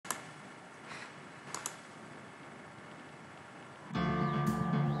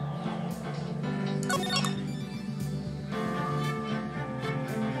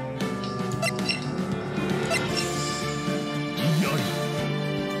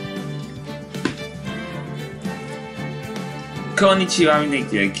Konnichiwa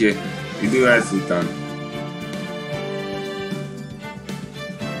mindenkinek, időház után.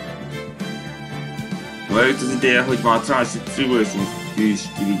 Eljött az ideje, hogy már a Trilogy is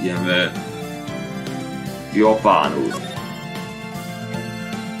kivigyen vele japánul.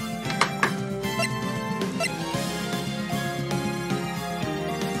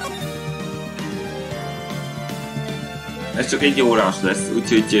 Ez csak egy órás lesz,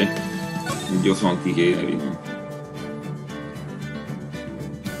 úgyhogy gyorsan ki kéne vinni.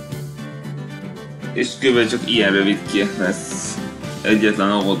 És kb. Csak ilyen rövid ki lesz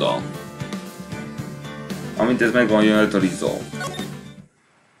egyetlen oldal. Amint ez megvan, jön a rizó.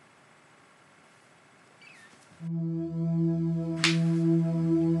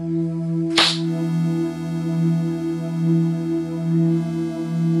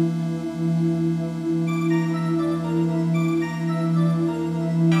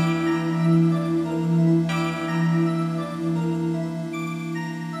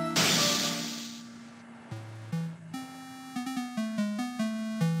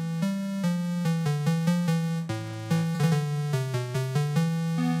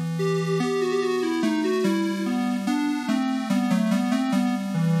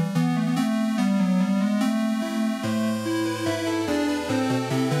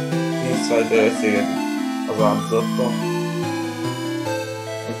 Beszélgetni az áldozattal.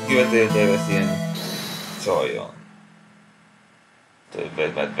 Kivetéltél beszélni csajjal.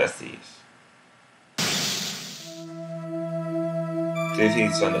 Többet, mert beszélsz. Tőle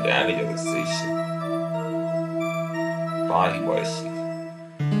hinsz van, hogy elmegy az összeisség. Pályba esik.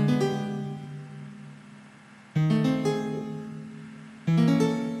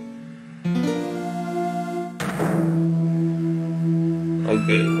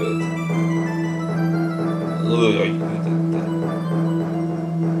 Oké, volt. Hogy küldöttem.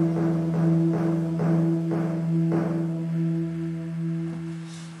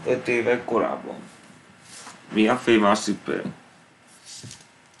 5 évek korábban. Mi a fémás szuper?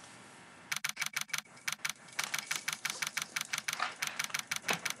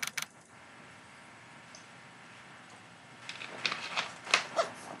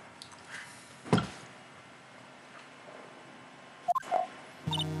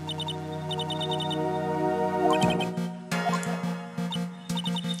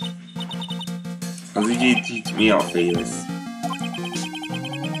 Az ügyét így mi a fél lesz?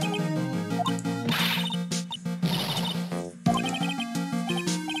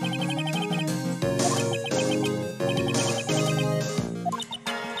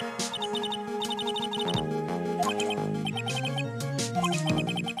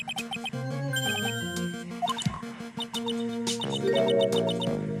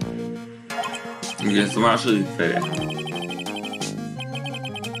 Ugye ez a második fele.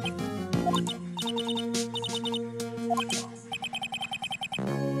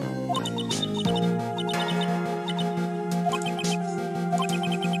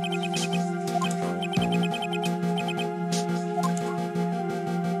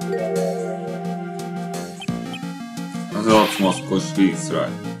 Az arcmaszkos vízráj.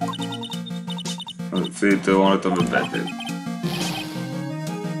 Szerintem van ott, ami beteg.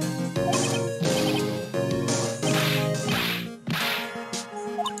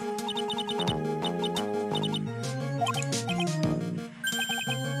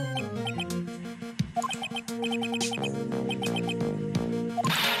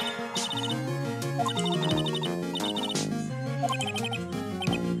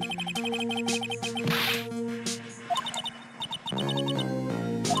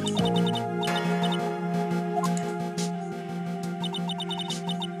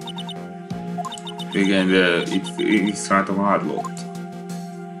 Igen, de itt szálltam a vádlót.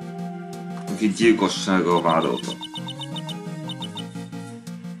 Aki gyilkossággal vádolta.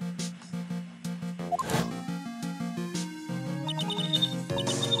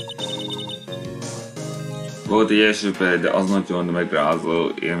 Volt egy első per, de az nagyon megrázó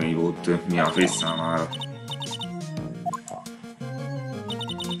élmény volt mi a fész számára.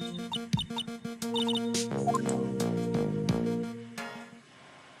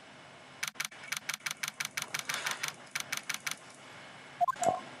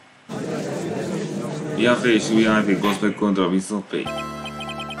 Via fez új játékhoz meg kontra visszapé.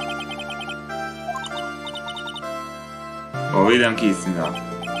 A védelem készen áll.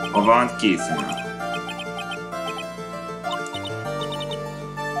 A vánt készen áll.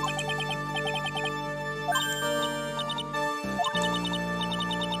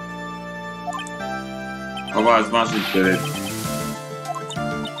 A vált második keret.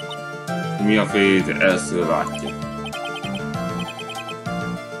 Mi a fejét először látja.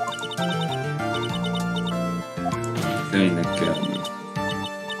 Keménynek kell lenni.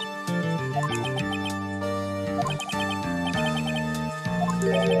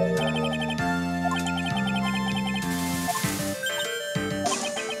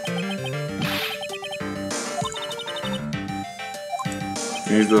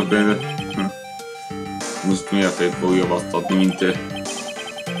 Nézd a például. Most miért fogja azt adni, mint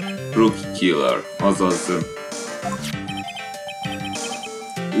Rookie Killer, azaz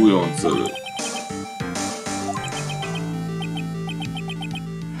újoncölő.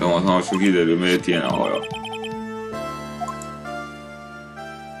 De most nagyon sok kiderül, miért ilyen a haja.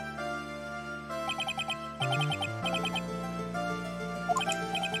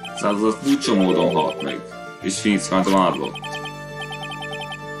 Szóval az furcsa módon halt meg, és Phoenix már vádlott.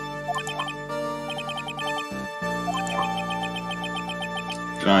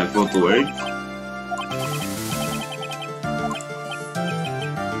 Rány fotó 1.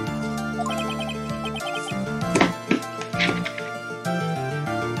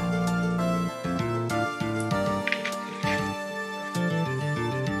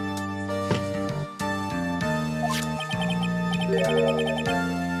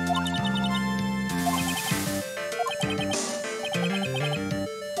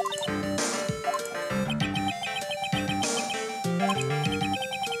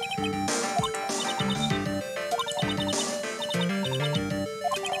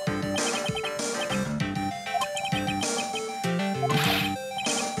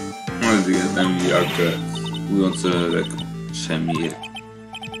 Azért nem írják újoncölőnek semmiért.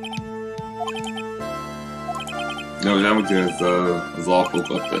 De most elmondja az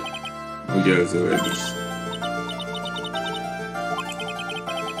alkokat, ugye ez olyan is.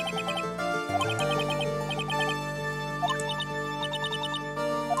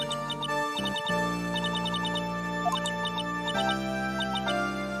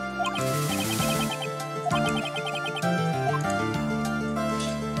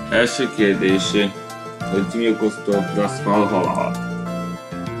 Első kérdése, hogy mi okozta a Rascal halált?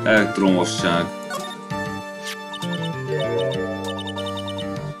 Elektromosság.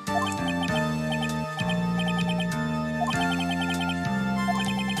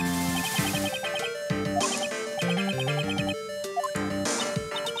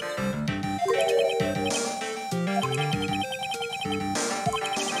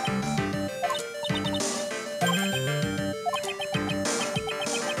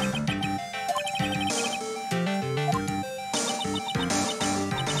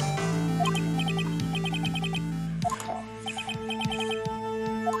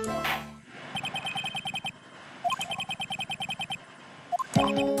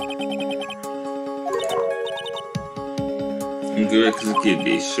 Következő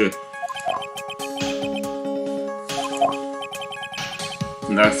kérdés.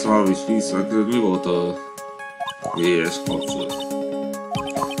 László és Vízszak között mi volt a véres kapcsolat?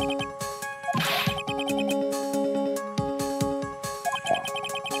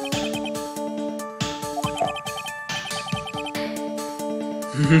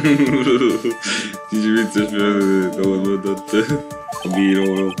 Kicsi vicces feladatot, ahol mondott a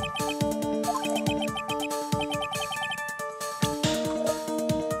bíróról.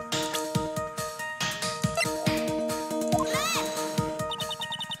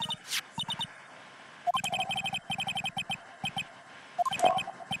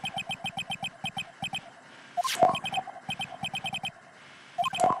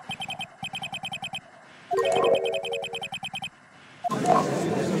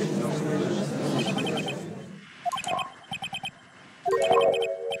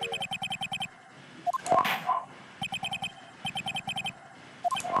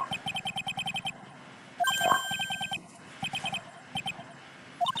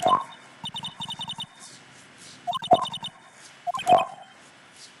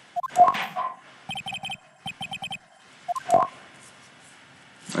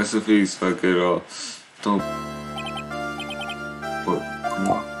 Ezt a Phoenix fel kell a top...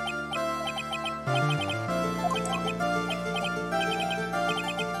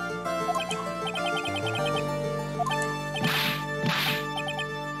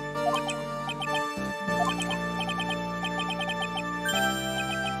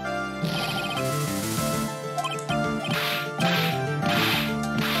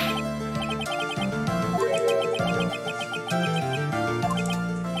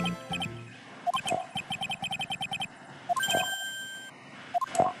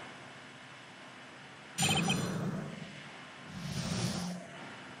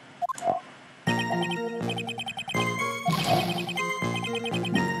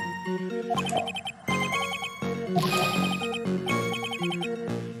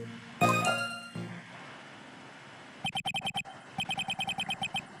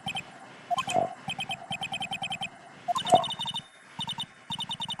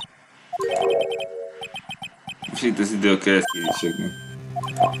 Segít az idő a kereszténységnek.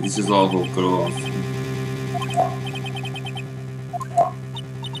 És az alkoholokról van szó.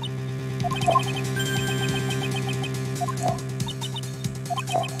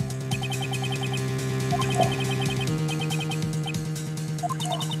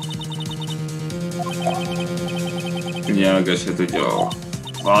 Nyelgeshet, hogy a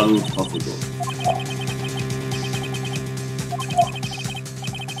vádult hazudott.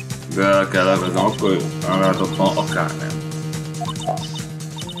 De el kell levezni, akkor elváltatlan akár nem.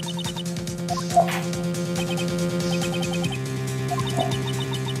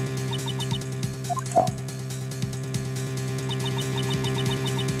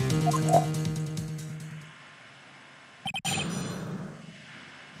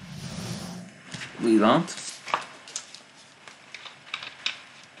 Villant.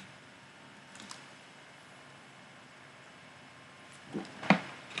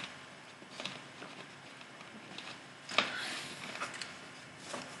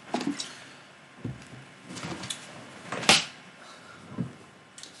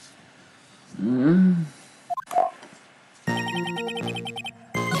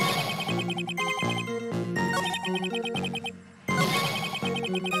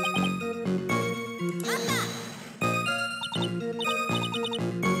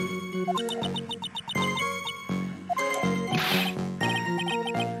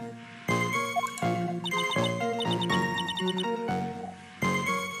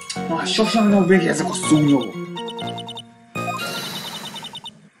 Sosem nem végig ezek a szúnyogok.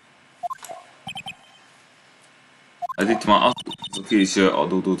 Hát itt már az ki is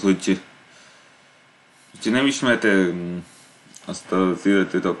adódott, hogy ha nem ismerte azt az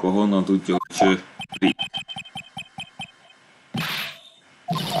illetőt, akkor honnan tudja, hogy Wright.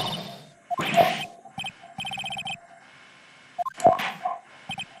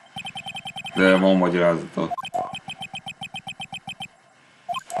 De van magyarázata.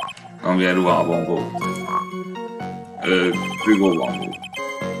 Amilyen ruhában volt. Trigóban volt.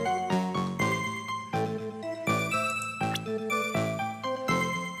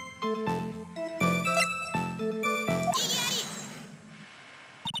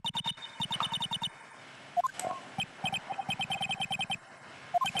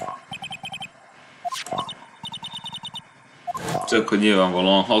 Csak hogy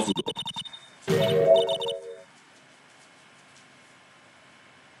nyilvánvalóan hazudott.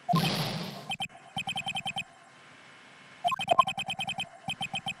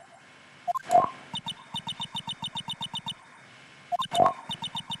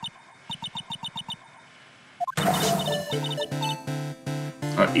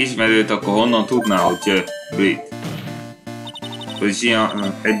 Ha ismerőt, akkor honnan tudná, hogy Wright? Hogy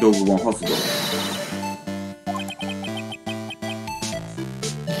ilyen egy dolgokban hazudott.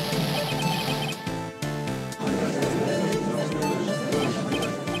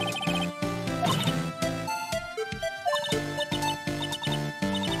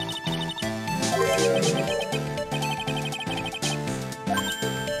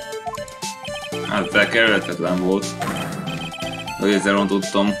 Hát felkerülhetetlen volt. Hogy ezzel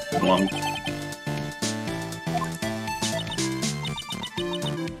rontottam valamit.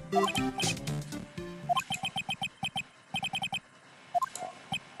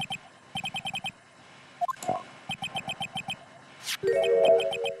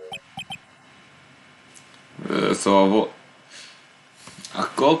 Szóval a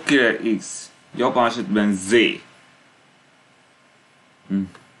Kokire X, japán esetben Z.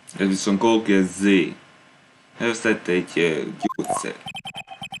 Ez viszont Kokire Z. Elvesztette egy gyógyszer.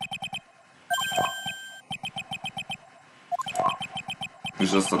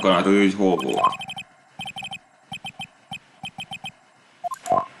 És azt akarnád, hogy hol volt.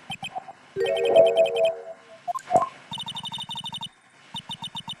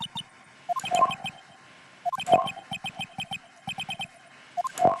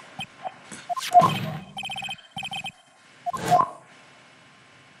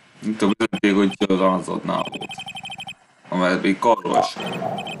 Itt a bizonyíték, hogy az Anzadnál volt. Amelyet még karról esett.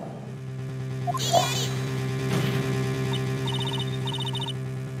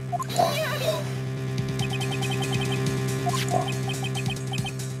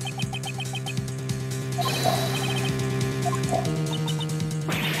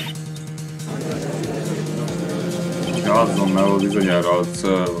 Ja, azonnal bizonyára az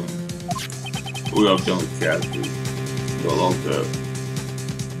újabb gyanút keltő dolog.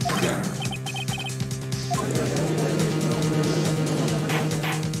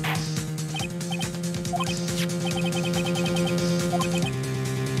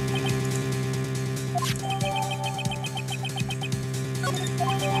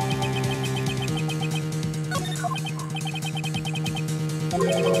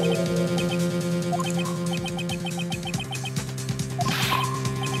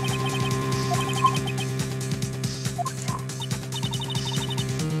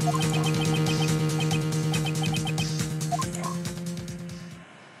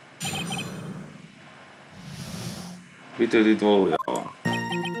 Mi történt valójában?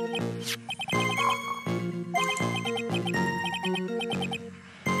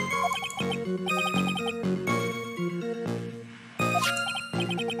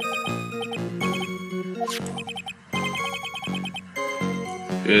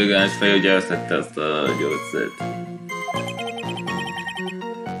 Őgáns fej, hogy elszedte azt a gyógyszert.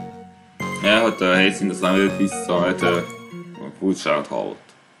 Elhagyta a helyszínt, aztán jött vissza, mert a furcságot hallott.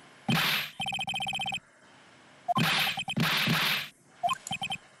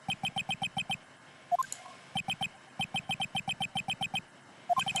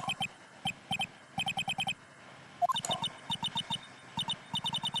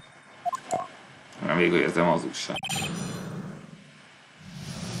 Még hogy ez nem hazugság.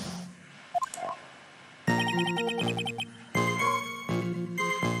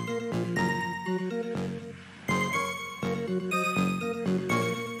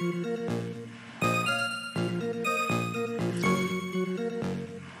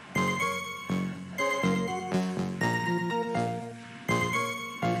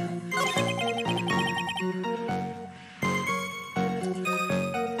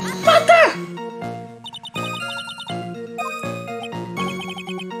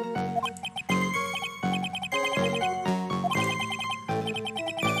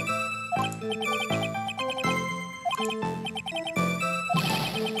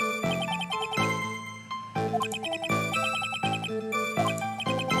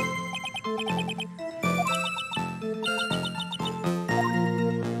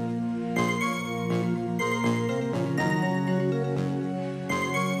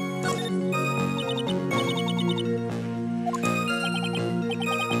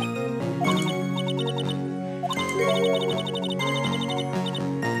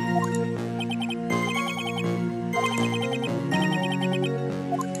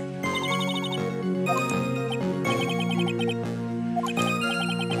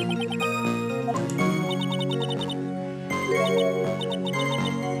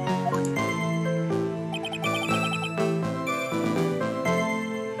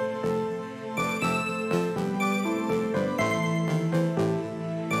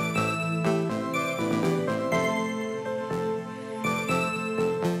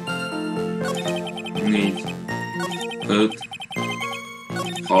 Négy, 5,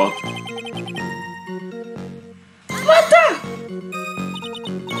 6.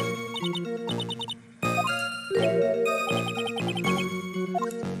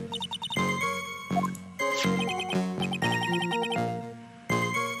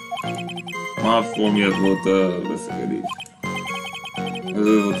 Már miatt volt a beszélgetés.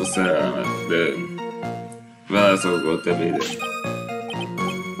 Ez volt a szerelmet, de vele szokott ebédeni.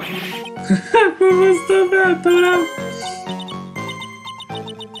 Hoztam be a torám!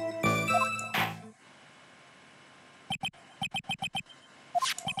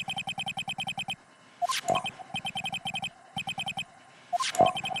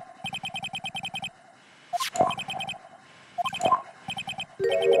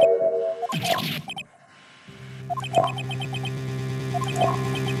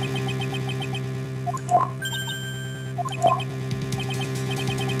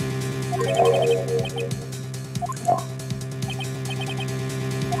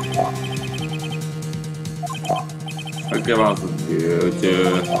 Meg kell változni,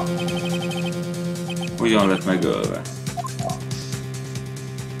 hogy hogyan lett megölve.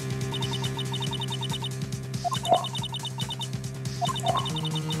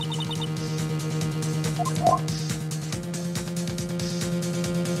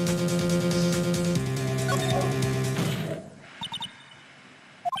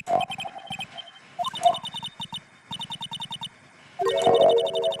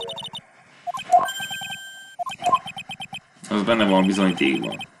 Az benne van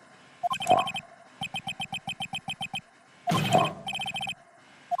bizonyítékban.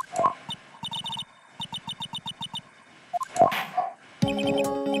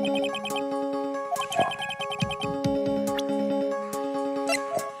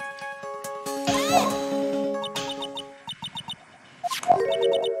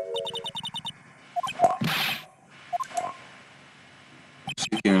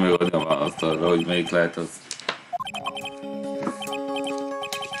 És kéne megadni a választ arra, hogy melyik lehet az.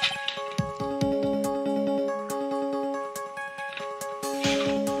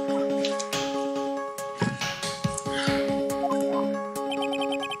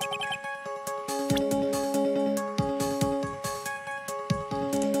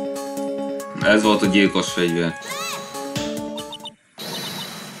 Ez volt a gyilkos fegyver.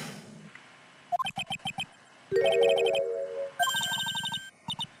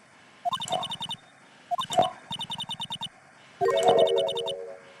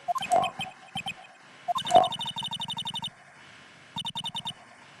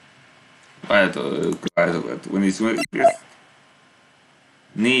 Várjátok, nézzük meg ezt.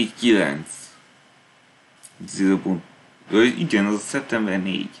 4-9. Igen, az a szeptember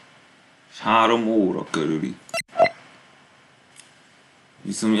 4. És 3 óra körüli.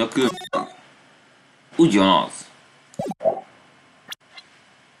 Viszont a következő ugyanaz.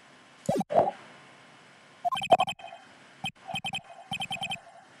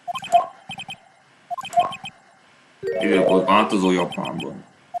 Időpont változó Japánban.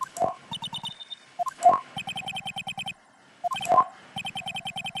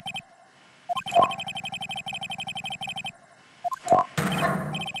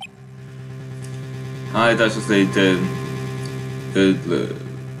 Állítása szerint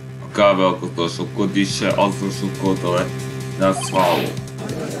a kávéalkotósokat is azzal sokkolta le, de az való.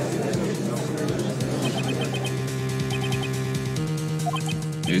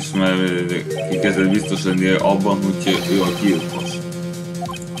 És mert kikezdett biztos lenni abban, hogy ő a gyilkos.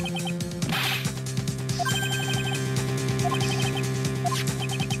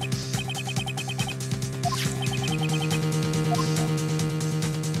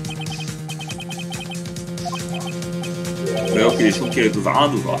 De oké, és oké, az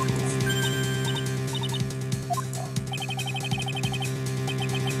áldozat.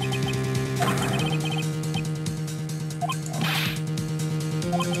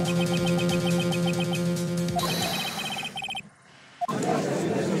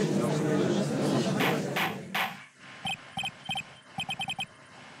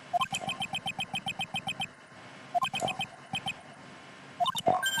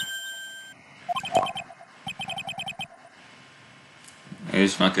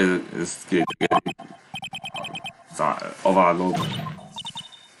 És már ezt kérdezik a vádlók.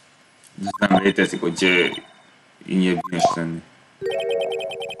 Nem létezik, hogy ingyen bűnös lenni.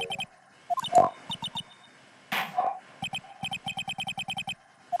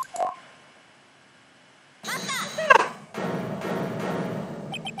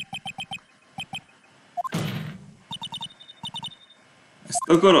 Ezt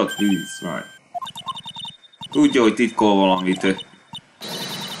akarod? Hűsz már. Tudja, hogy titkol valamit.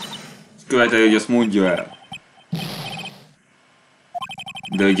 Követeli, hogy azt mondja el.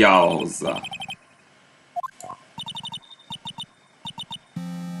 De hogy áll hozzá.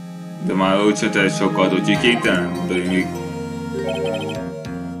 De már úgy se tett sokat, úgyhogy kénytelen mondani még.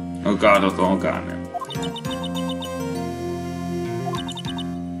 Akár hatalom, akár nem.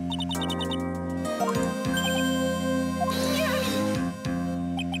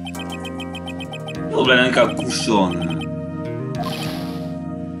 Jobb lenne inkább kussolni.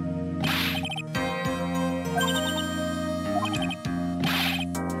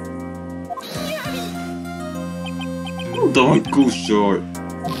 Mondtam, hogy kussolj!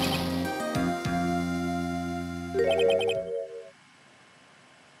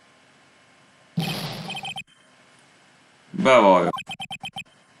 Bevallja,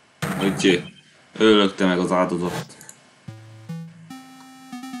 hogy ő lökte meg az áldozatot.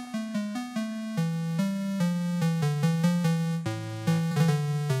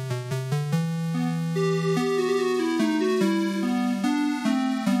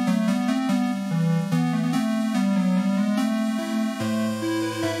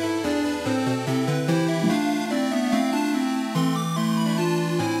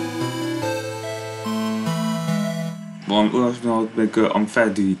 Valami olyasmi, ami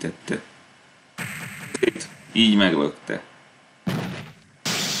feldühítette. Így meglökte.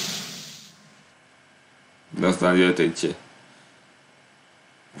 De aztán jött egy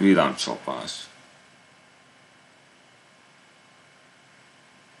villámcsapás.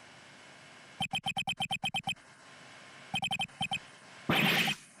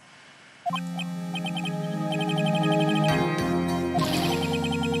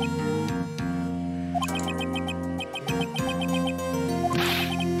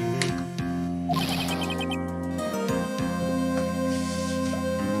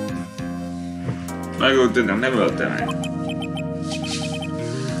 Megölte, nem ölte meg.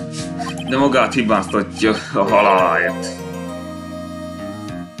 De magát hibáztatja a haláláért.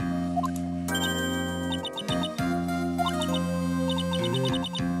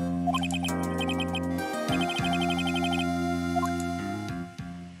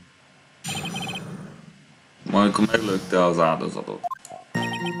 Majd amikor meglökte az áldozatot.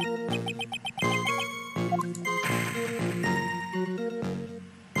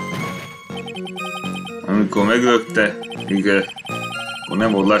 Amikor meglökte, igen, akkor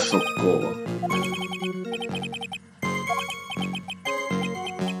nem volt lesokkolva.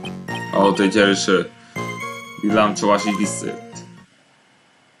 Ahol egy erős villámcsapás így visszajött.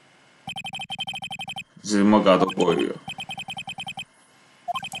 És magát okolja.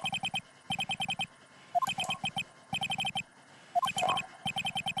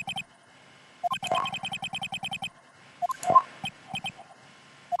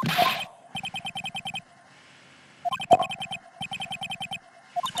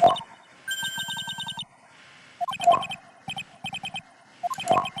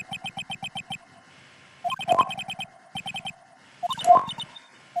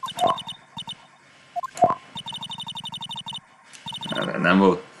 Nem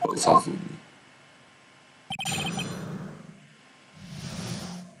volt hazudni.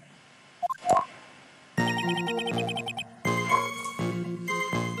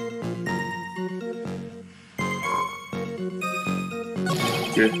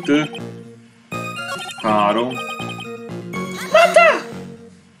 Kettő. Három. Mata!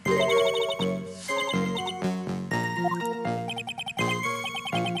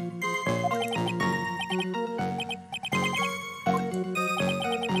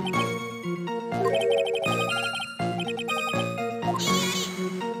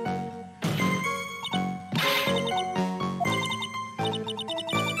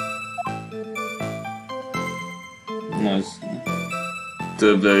 Most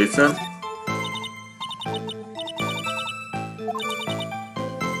többre viszont.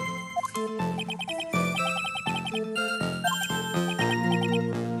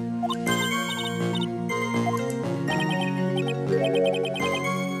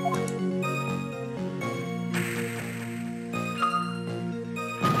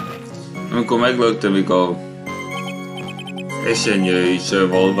 Amikor meglöktem, még a esenyő is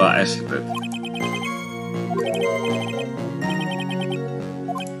valóban esetett.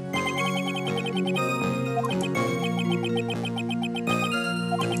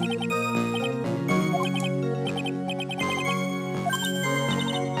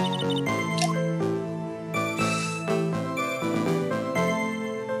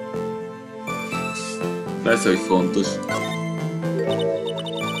 Persze, hogy fontos.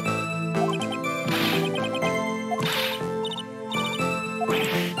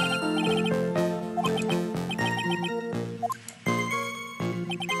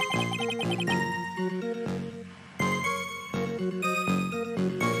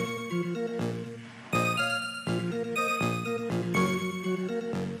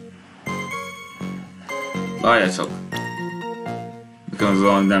 Várjál csak. Nekem az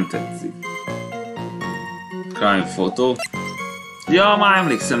valami nem tetszik. Crime photo. Ja, már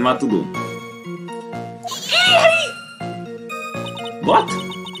emlékszem, már tudom. What?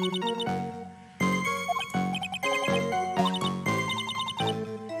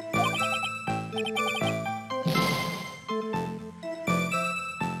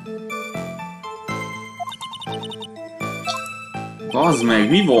 Bazd meg,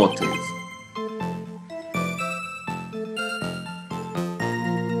 mi volt ez?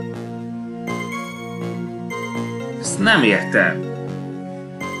 Ezt nem értem.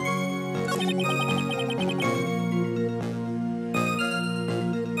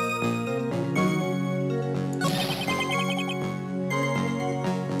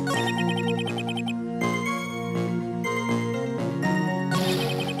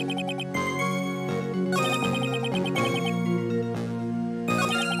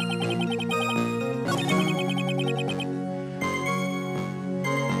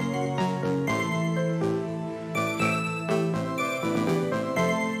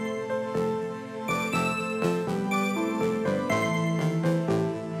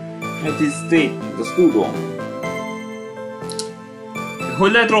 Hát ez statement, azt tudom.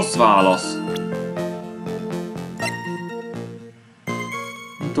 Hogy lehet rossz válasz?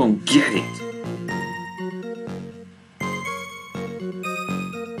 I don't get it.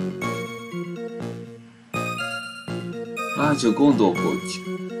 Várj csak, gondolkodj.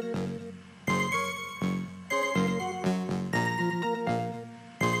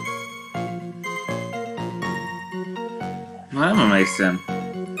 Már nem emlékszem.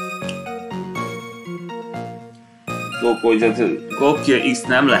 Hogy a kopja X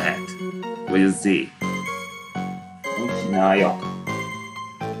nem lehet. Vagy a Z. Hogy csináljak?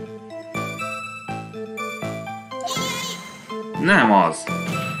 Nem az.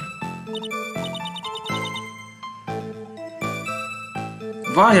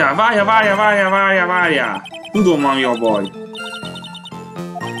 Várjál. Tudom, ami a baj.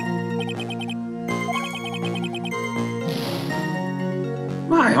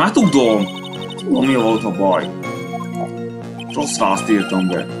 Várjál, már tudom. Mi volt a baj? Rossz választ írtam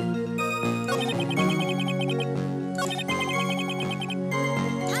be.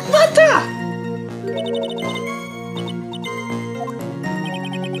 Mata!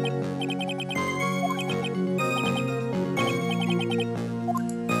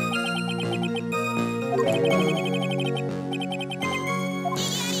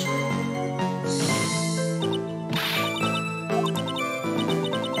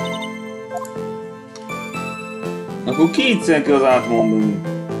 Akkor kétszer kell az átmondani.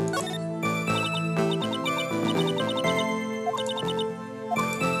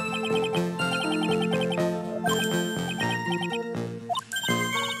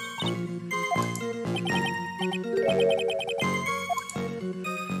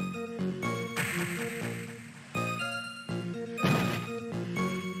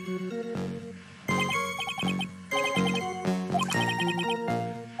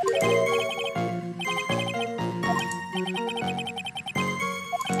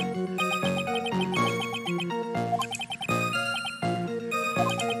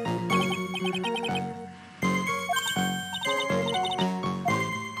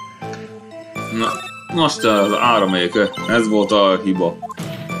 Na, most az áraméke, ez volt a hiba.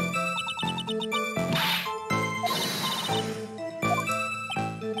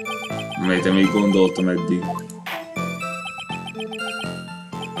 Melyre még gondoltam eddig.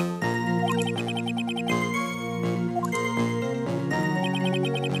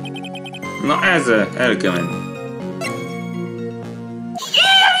 Na ezzel el kell menni.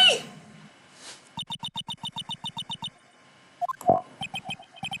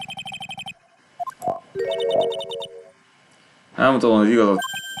 Elmondtam, hogy igazat.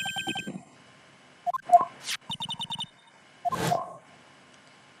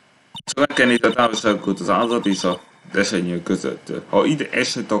 Csak meg kell nézni a távolságot az állat és a esernyő között. Ha ide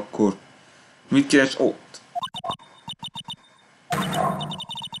esett, akkor mit keres ott?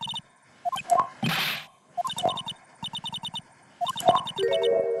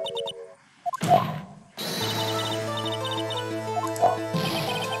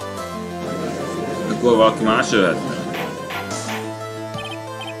 Akkor valaki más jöhetne.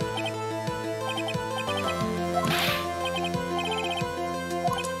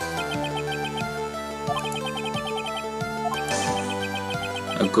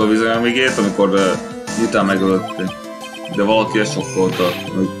 Akkor bizony még ért, amikor nyitán megölötte. De valaki ezt sokkolta,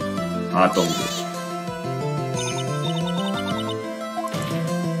 hogy átomgott.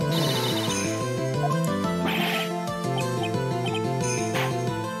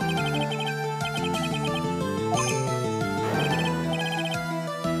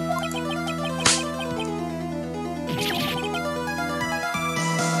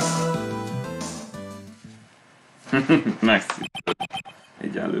 Megszívta.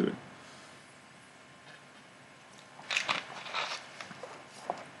 Egyelőre.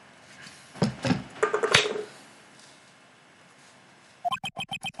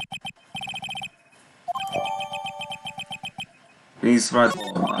 Nézd Wright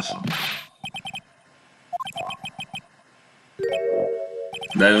vallomása.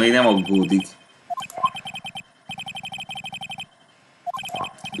 De ő még nem aggódik.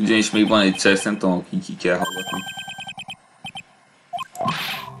 Ugyanis még van egy szersz, nem tudom, hogy ki kell hallgatni.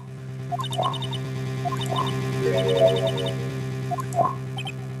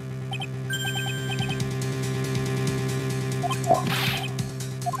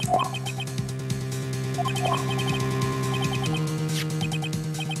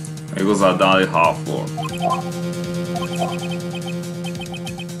 Még hozzá Dali Half-War.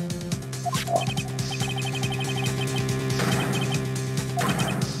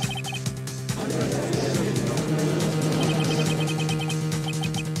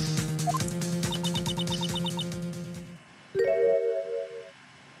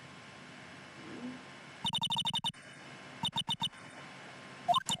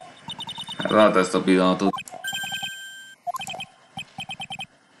 Lát ezt a pillanatot.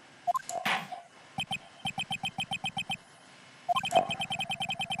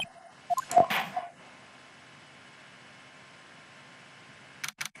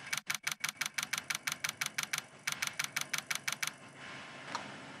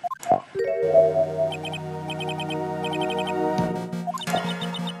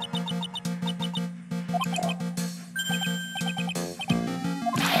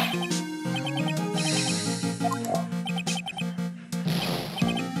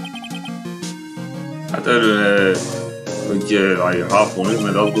 Hát örül, hogy a Half-War,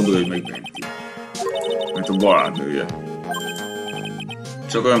 mert azt gondolja, hogy megmenti. Mert a barátnője.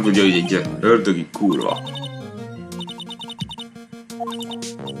 Csak olyan tudja, hogy egy ördögi kurva.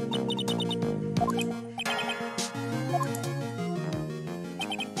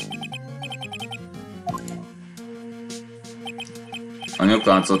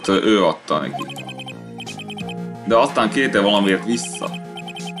 nyakláncot ő adta neki. De aztán kérte valamiért vissza.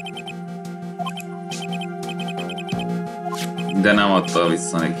 De nem adta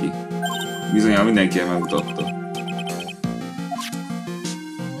vissza neki. Bizonyára mindenki megmutatta.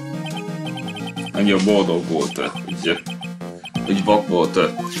 Annyira boldog volt, hogy vak volt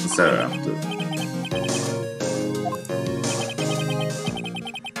a szerelemtől.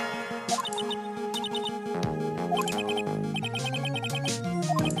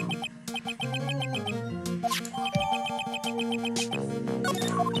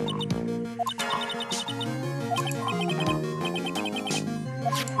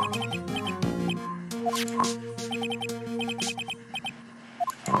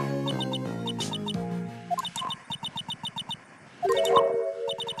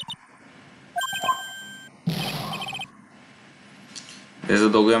 Ez a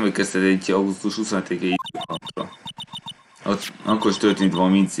dolog emlékeztet egy augusztus 25-i napra. Akkor is történt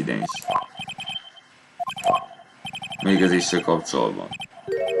valami incidens. Mérgezéssel kapcsolatban.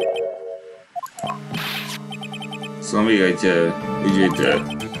 Szóval még egy ügyvéd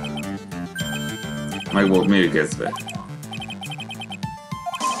meg volt mérgezve.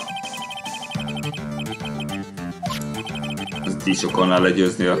 Ezt is akarná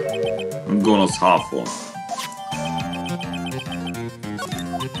legyőzni a gonosz háfon.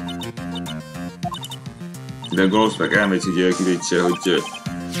 De gonosz meg elmegy, hogy elkülítse, hogy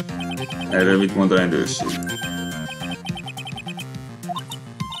erre mit mond a rendőrség.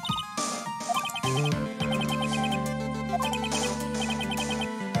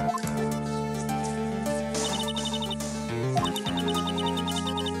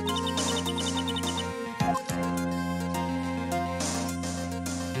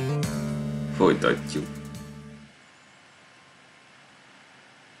 Folytatjuk.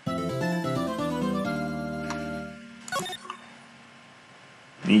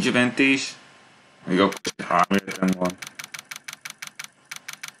 Nincs mentés, még akkor 3 életem van.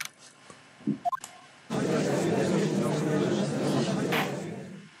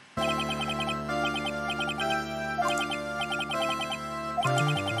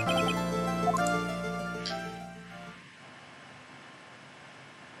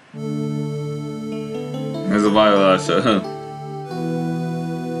 Ez a vállalás.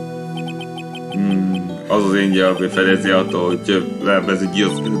 Az az én gyerek, hogy fedezi attól, hogy lehet ez egy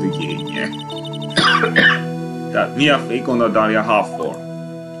gyilkosság igénye. Tehát mi a fékon a Daria Halford?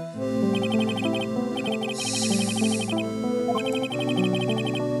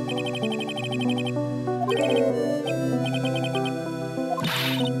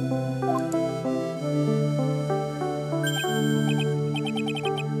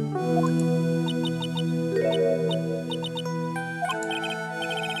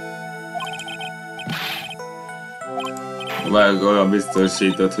 Várjuk olyan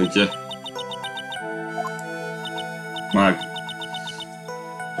biztosított, hogy már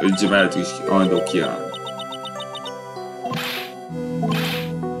hogy mert is hajlandó kiállni.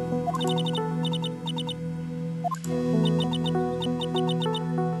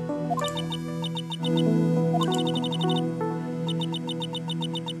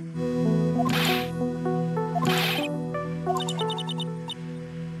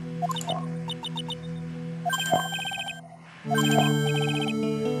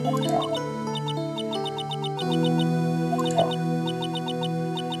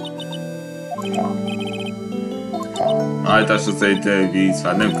 Állítása szerint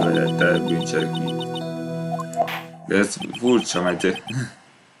vízfár nem követett el bűncselekményt. De ez furcsa, mert egy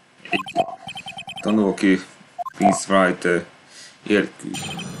tanul, aki Wright érkül.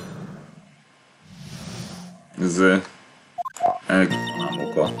 Ez ennek nem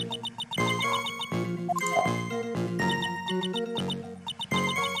oka.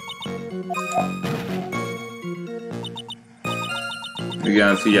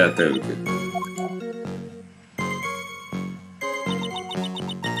 Igen, figyelte őket.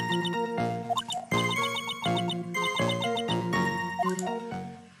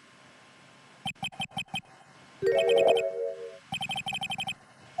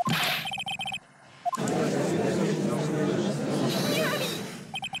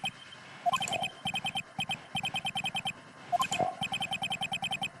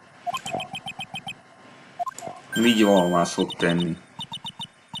 Így van máshogy tenni.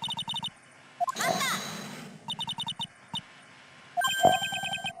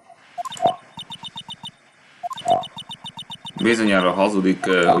 Bizonyára hazudik,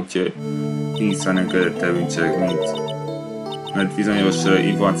 hogy hiszem nem követett el bűncselekményt. Mert bizonyos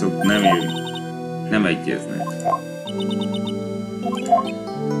információk nem egyeznek.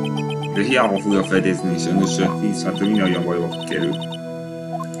 De hiába fogja fedezni, és önös hiszem, hogy minden olyan bajba kerül.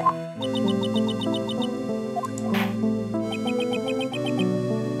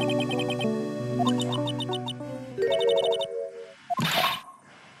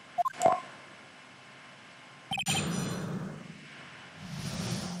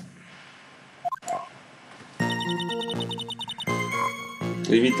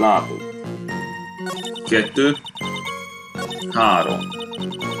 Hogy mit látod? 2, 3.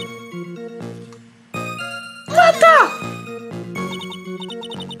 Látta!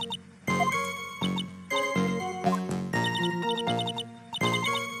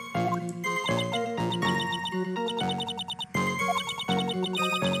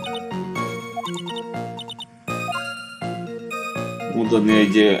 Mutatni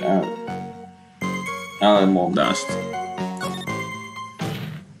egy ellenmondást.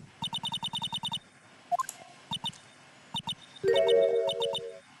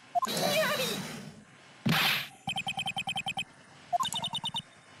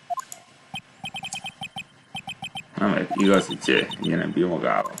 Nem egy igazi cseh, ilyen nem bír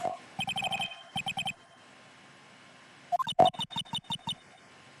magával.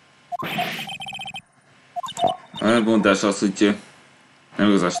 A ellenmondás az, hogy nem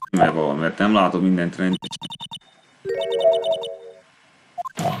igazán stimmel valami, mert nem látod mindent rendesen.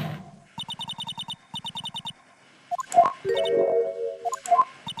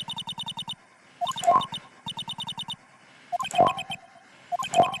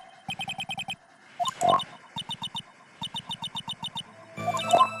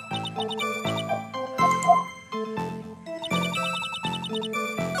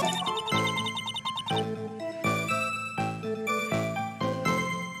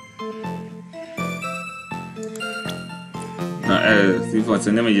 Na, ez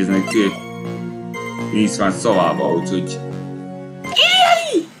információ nem egyeznek ki István szavába, úgyhogy...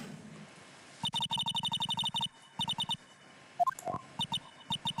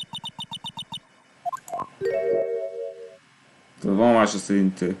 Tehát van más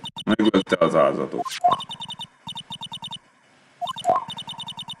szerint megölte az áldozatot.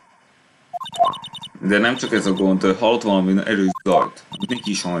 De nem csak ez a gond, hallott valami erős zajt, amit neki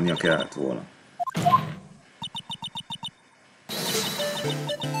is hallania kellett volna.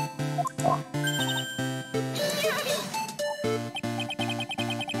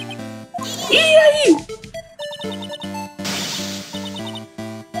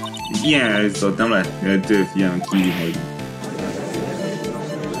 Ilyen helyzet nem lehet figyelmen kívül hagyni.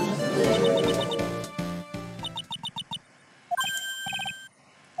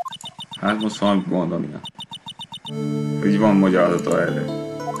 Hát most valamit mondania. Hogy van magyarázata erre.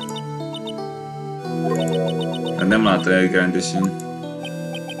 Hát nem látta elég rendesen.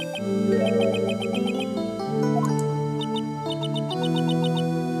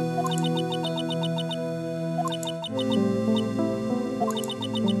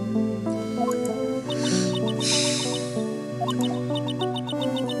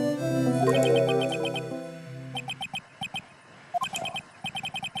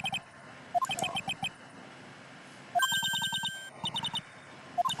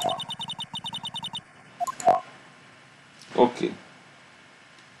 Oké.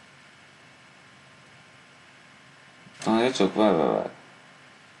 Csak várj.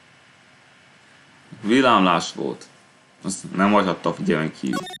 Villámlás volt. Azt nem hagyhatta a figyelmen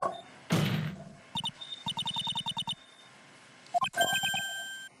kívül.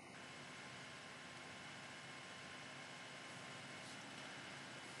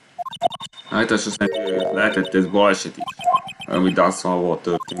 Állítás azt lehetett ez baleset is, ami Dászval volt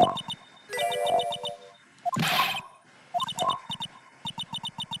történt.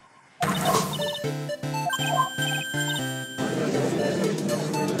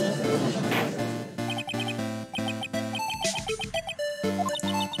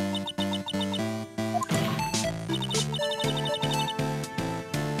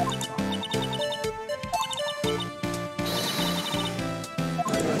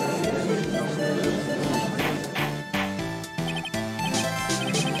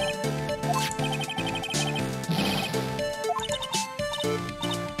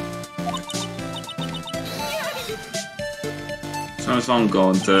 Sajnos van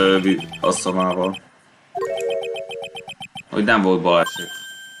gond a szamával, hogy nem volt baleset.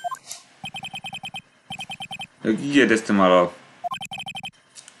 Kikérdeztem már a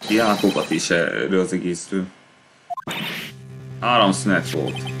diákokat is erről az egészről. Áramszünet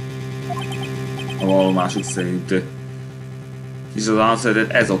volt a vallomásuk szerint, és az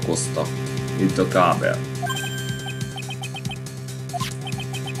áramszünetet ez okozta, itt a kábel.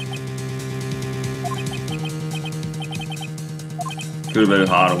 Körülbelül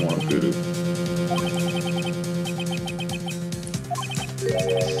 3 óra körül.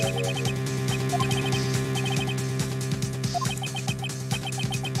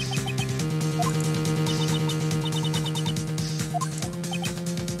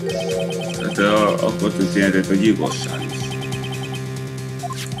 Tehát akkor történhetett a gyilkosság is.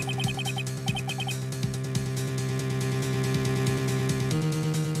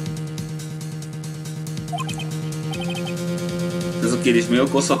 kérdés, mi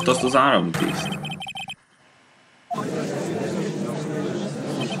okozhatta azt az áramütést?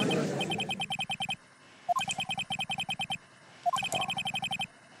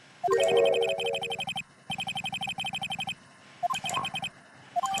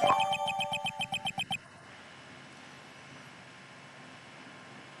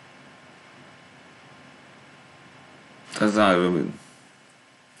 Ez rövid.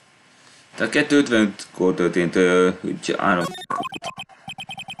 Tehát 2:55-kor történt, hogy áram.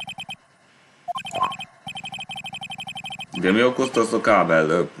 De mi okozta azt a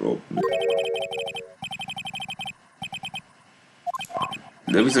kábel problémát?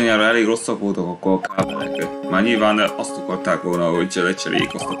 De bizonyára elég rosszak voltak akkor a kábelek. Már nyilván azt akarták volna, hogy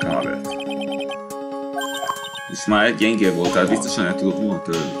lecseréljék azt a kábelt. És már egy gyengébb volt, tehát biztosan el tudott volna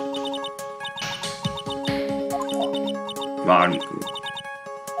törni. Bármikor.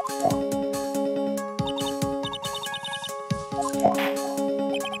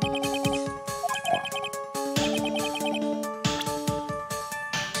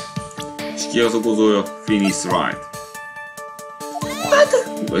 És ki az okozója? Finish Wright.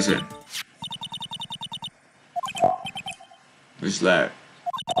 Vagy sem. És lehet.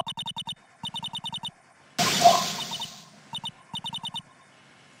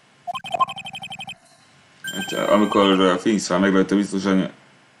 Amikor Finish Wright meglőtte, biztosan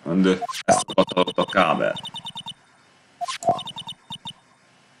ezt adott a kábel.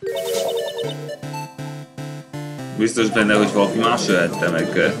 Biztos benne, hogy valaki más jöhette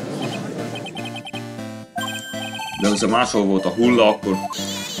meg. De hogyha máshol volt a hulla, akkor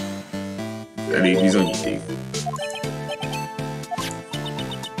elég bizonyíték.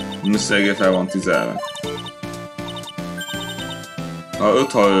 Összege fel van tüzelve. Ha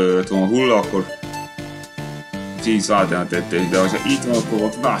 5 lett volna a hulla, akkor 10 váltán tették, de ha itt van, akkor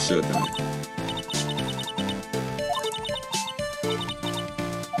valaki más jöhette meg.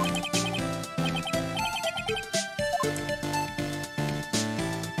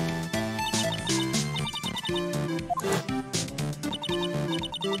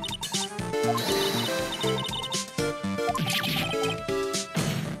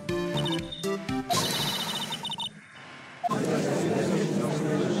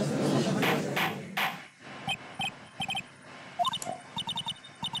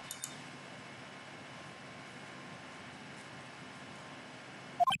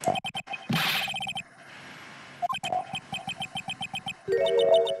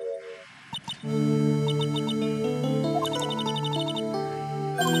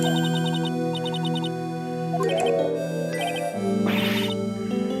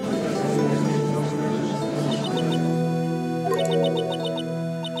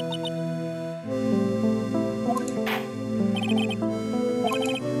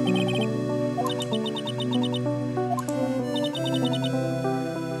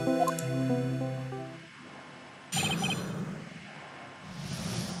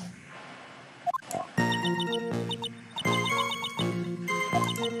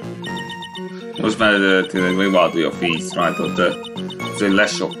 Most már tényleg megváltja a Finish Wright-ot, azért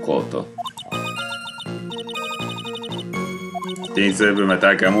lesokkolta. Tényszerűen, mert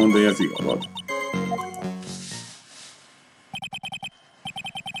el kell mondani az igazat.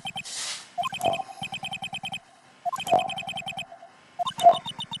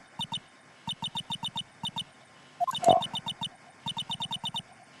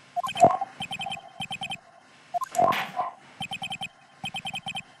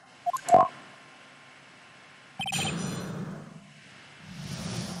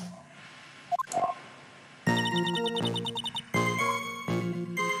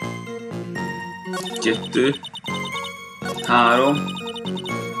 Kettő, 3,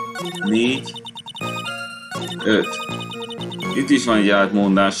 4, 5. Itt is van egy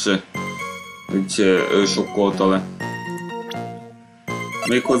átmondás, hogy ő sokkolta le.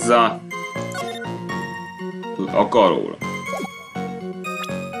 Méghozzá a karóra.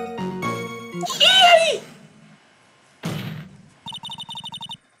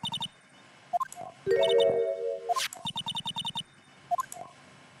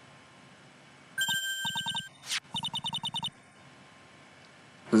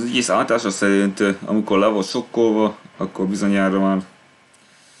 Az egész áltása szerint, amikor le volt sokkolva, akkor bizonyára már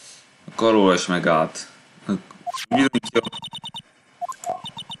a karóra is megállt. Bizonyítja,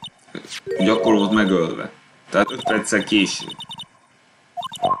 hogy akkor volt megölve. Tehát 5 perccel később.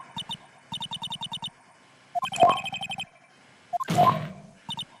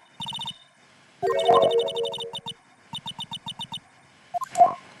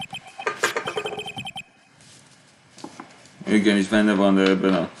 Igen, és benne van, de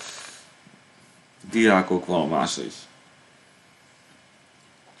ebben a diákok vallomása is.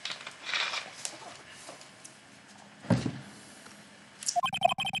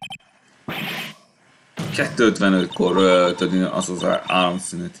 2:55-kor történik az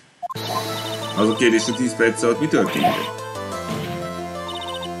áramszünet. Az a kérdés, hogy 10 perc alatt mi történik?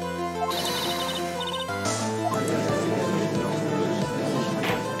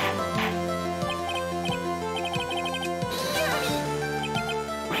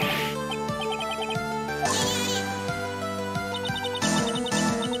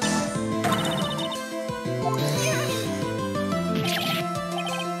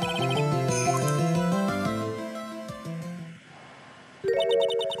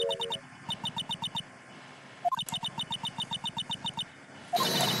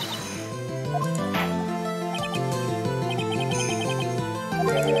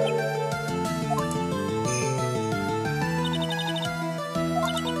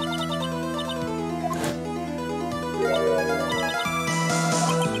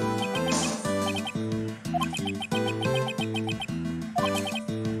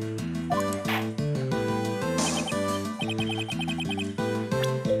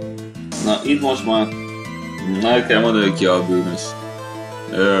 Na, itt most már el kell mondani, hogy ki a bűnös.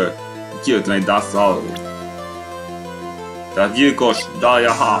 Kijöttem egy dasszal. Tehát gyilkos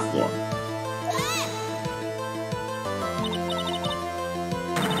Dahlia Hawthorne.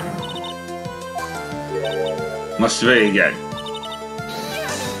 Most vége.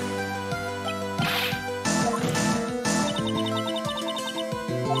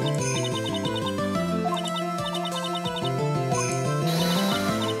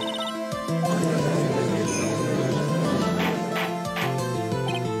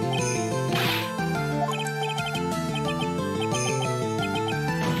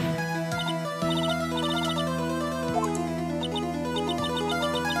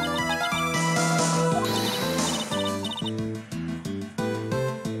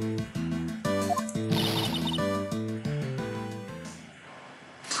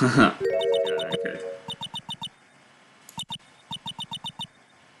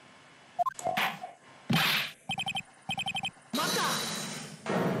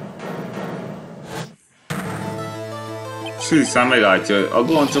 Szűszám meglátja. A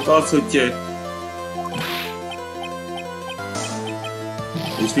gond csak az, hogy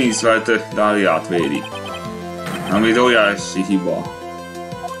és Wright Dahliát védi. Ami óriási hiba.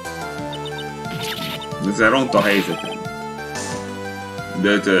 Ezzel ront a helyzetem.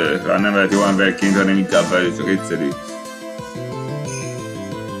 De nem lehet jó emberként, hanem inkább csak egyszerű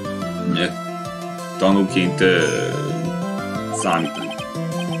tanúként számítani.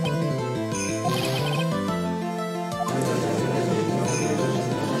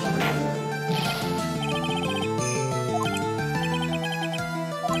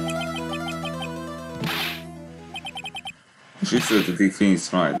 És itt születik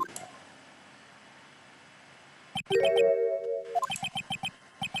Wright.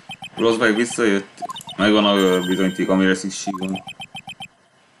 Rosberg visszajött, megvan a bizonyíték, amire szükség van.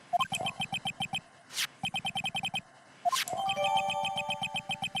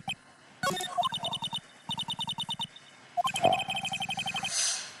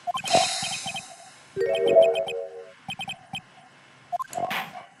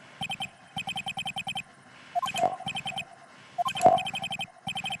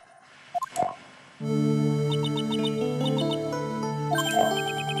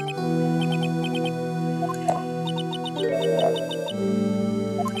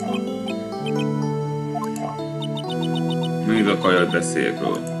 Mindig a kajat beszéljek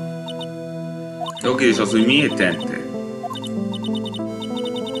róla. Oké, és az, hogy miért tette?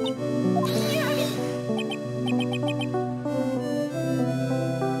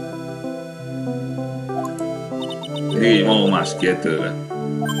 Így való más kér tőle.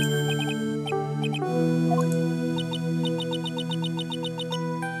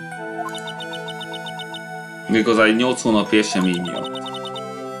 Méghozzá egy 8 hónapi esemény miatt.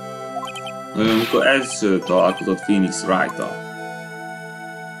 Amikor először találkozott Wright-tal.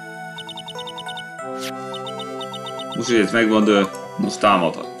 Most, hogy ez megvan, de most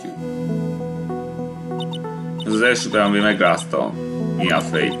támadhatjuk. Ez az első például, ami megrázta Mia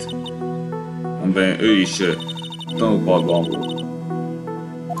fejét. Amiben ő is tanúpadban volt.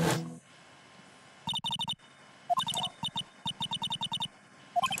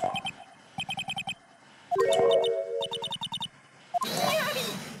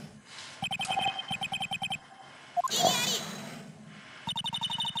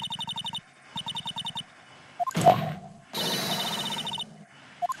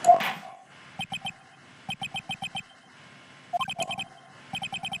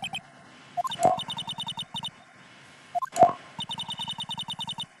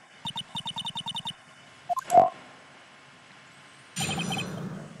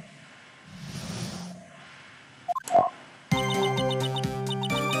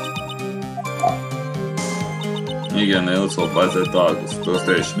 Igen, 80 ezzel találkoztunk, azt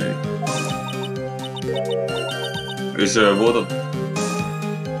elismeri. És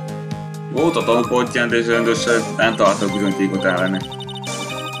volt a tanúportján, és rendőrség nem találtak bizonyítékot ellene.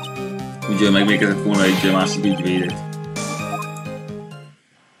 Úgyhogy megvégezett volna egy másik ügyvédet.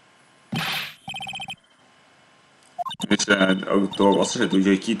 És azt se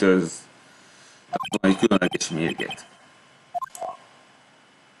tudja, hogy kitől egy különleges mérget.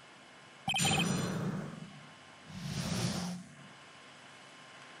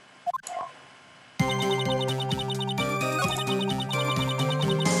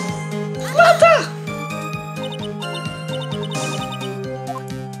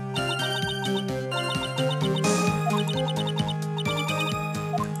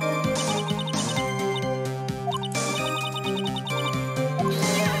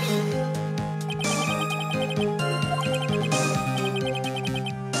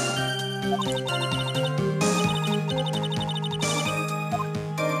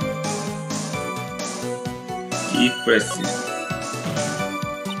 Keep pressing.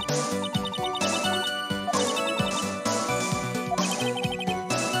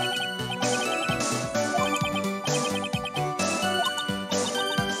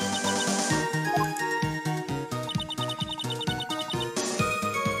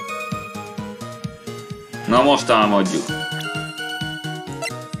 Na most támadjuk.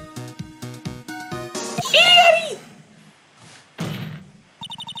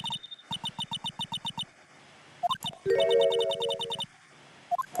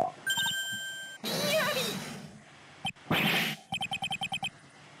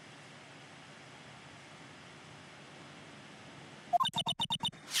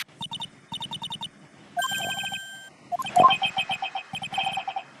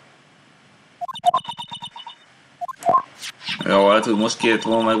 Jó, hát hogy most két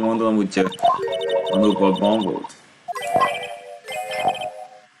volna megmondanom, úgyhogy a nukbatban volt.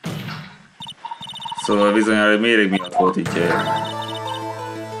 Szóval bizonyára egy méreg miatt volt így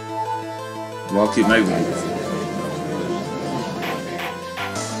valaki megmondja.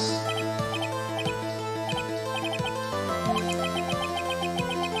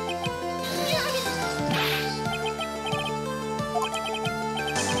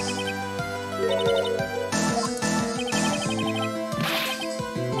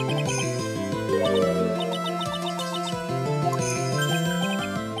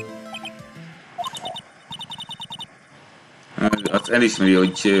 Azt elismeri,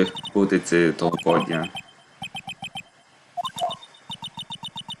 hogy volt egy célt a padján.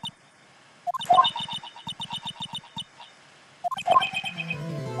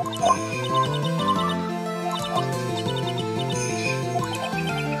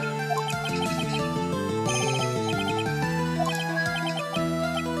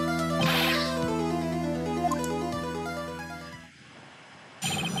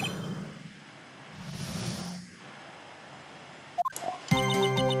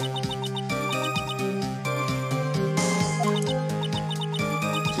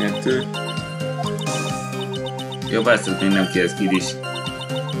 Jó, persze, még nem kérdez ki is.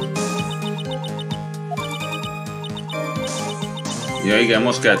 Ja igen,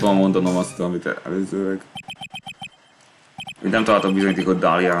 most kellett volna mondanom azt, amit előzőleg. Hogy nem találtam bizonyítékot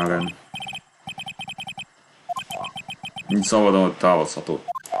Dália ellen. Így szabadon, hogy távozható.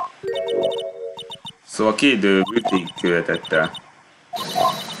 Szóval két bűték követett el.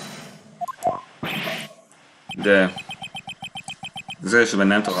 De az elsőben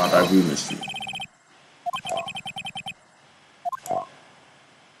nem találták bűnösnek.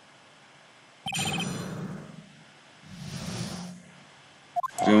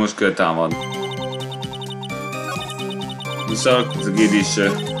 És most kell támadni. Viszont ez a kérdés,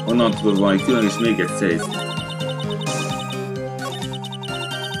 honnan tudod valami külön és még egy szerezni?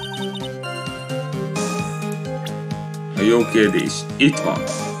 A jó kérdés. Itt van.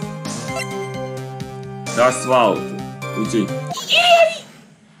 Das war. Úgyhogy...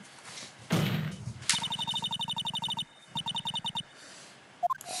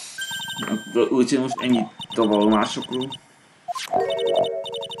 Úgyhogy most ennyit tovább másokról.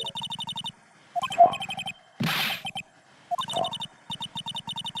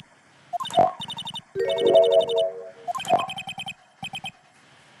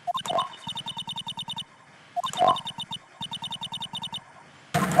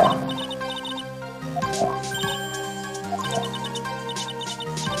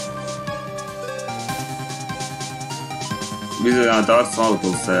 Bizony a Dark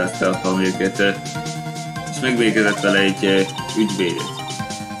autó szerezte a tanulóket, és megvégezett vele egy ügyvédet.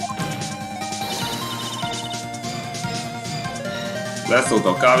 Leszólt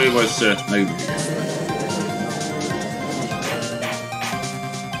a kávéba, és megvégezte.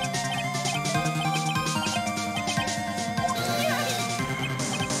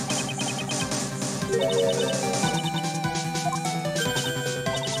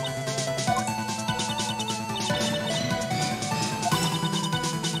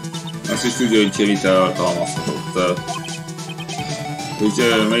 azt is tudja, hogy mit alkalmazhatott.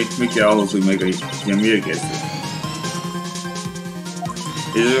 Hogy mi kell ahhoz, hogy meg egy ilyen mérgező.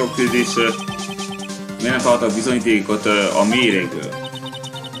 És a jó kérdés, miért nem találtak bizonyítékot a méregből?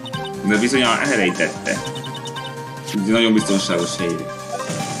 De bizonyan elrejtette. Úgy nagyon biztonságos helyre.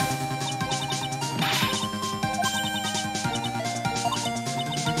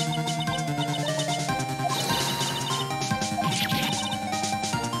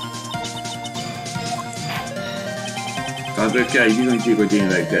 Tehát kell egy bizonyíték, hogy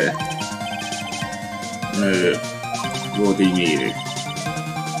tényleg volt egy méreg.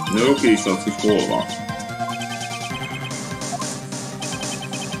 De oké, és az, hogy hol van.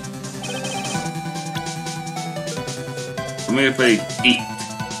 Miért pedig itt?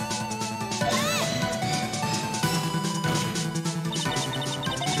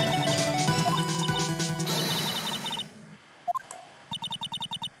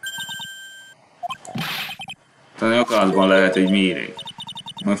 Tehát a nyakadban lehet egy méreg.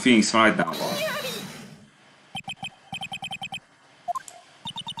 A Phoenix Wright-nál van.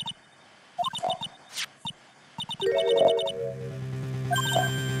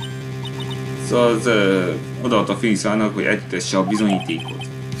 Szóval az odaadta a Phoenix Wright-nak, hogy eltüntesse a bizonyítékot.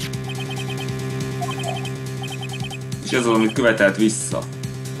 És ez az, amit követelt vissza.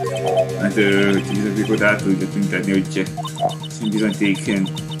 Hát, hogy bizonyítékot át tudja tüntetni, hogy bizonyíték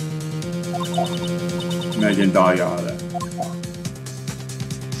ne legyen darjál le.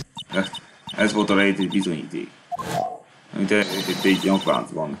 Ez volt a rejtett bizonyíték. Amit elrejtett egy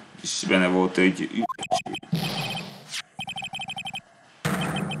nyakláncban. És benne volt egy ügyesség.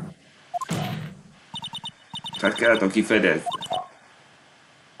 Tehát kellett, aki fedezze.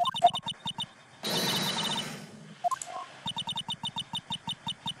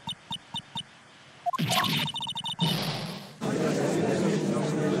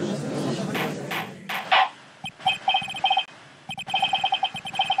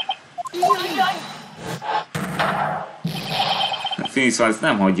 Phoenix Wright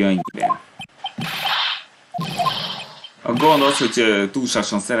nem hagyja ennyiben. A gond az, hogy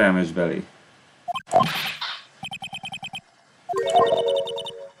túlságosan szerelmes belé.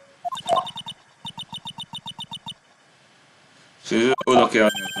 És oda kell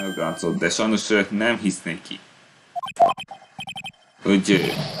adni a megláncot, de sajnos nem hisz neki,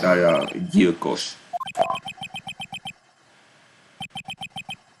 hogy Tája gyilkos.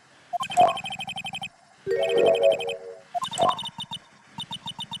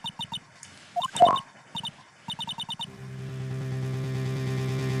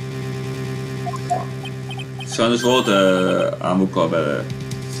 Sajnos volt álmokkal vele,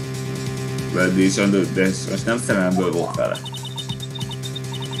 de most nem szerelemből volt vele.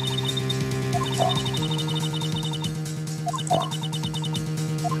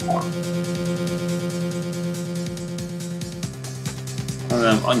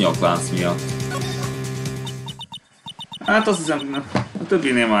 Hanem a nyaklánc miatt. Hát azt hiszem, a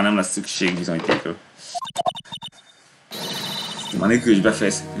többinél már nem lesz szükség bizonyítékra. Már nélkül is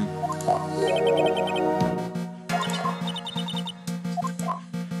befejezhetünk.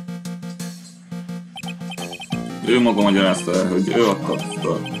 Ő maga magyarázta, hogy ő adta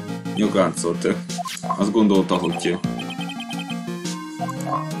a nyakláncot. Azt gondolta, hogy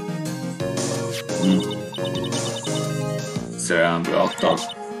szerelemből adta.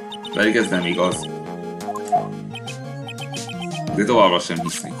 Pedig ez nem igaz. De továbbra sem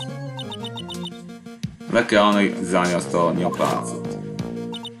hiszik. Le kell analizálni azt a nyakláncot.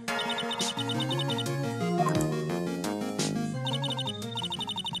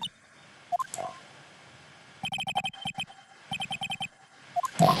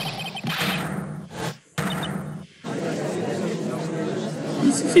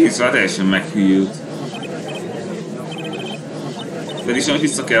 Phoenix már teljesen meghűlt. Pedig sem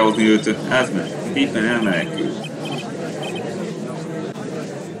vissza kell hozni őt, átment, éppen elmenekült.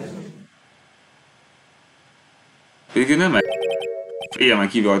 Pedig nem éljen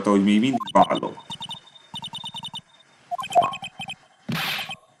kivalta, hogy még mindig várlott.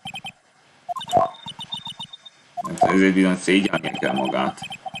 Ezért bizony szégyelnie kell magát.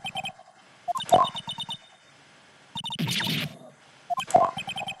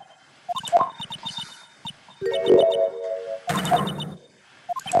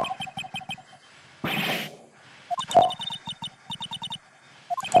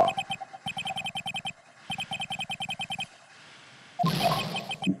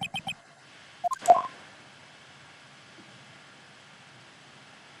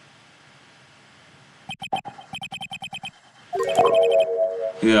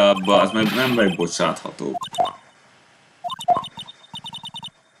 Ja, az meg nem megbocsátható.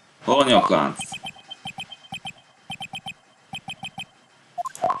 Hol a nyaklánc?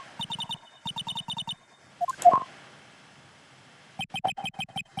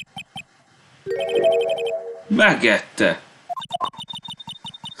 Megette!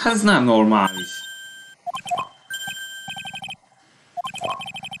 Ez nem normális.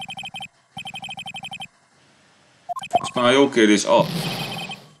 Most már a jó kérdés az.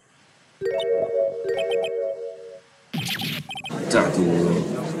 Tehát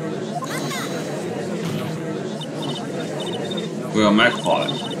olyan meghal.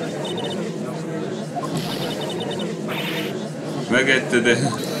 Megette, de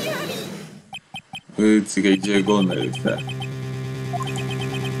őtszik egy gond merült fel.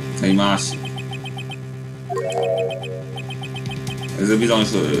 Egy másik. Ez a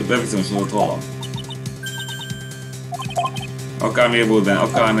bebizonyosodott valami. Akár miért volt benne,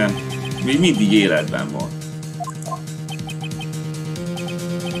 akár nem. Még mindig életben van.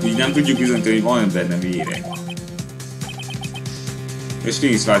 Így nem tudjuk bizonyítani, hogy van benne méreg. És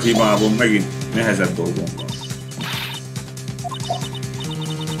Phoenix hibából megint nehezebb dolgom van.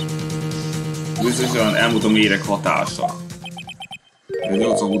 Biztosan elmúlt a méreg hatása. De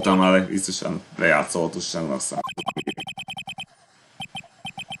 8 után már biztosan lejátszolhatóságnak számít.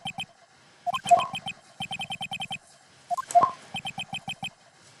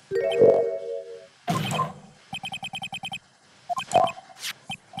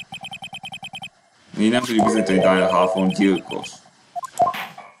 Mi nem tudjuk bizonyítani, hogy Diana Halfon gyilkos.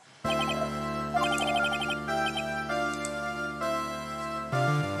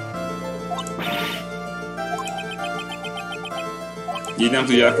 Így nem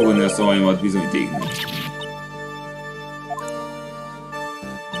tudja elfogadni a szavaimat bizonyítékni.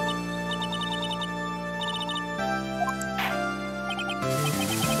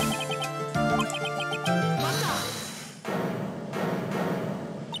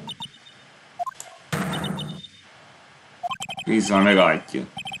 Víz már megállítja.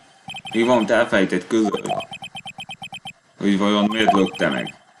 Még valamit elfelejtett közül. Hogy vajon miért lökte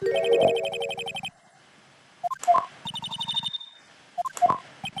meg.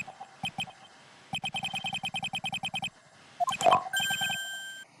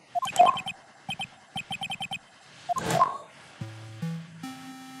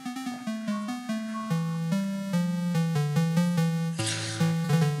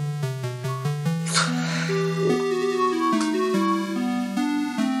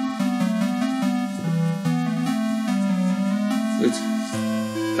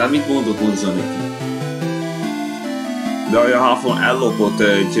 Tehát mit mondott pontosan neki? De a Halfon ellopott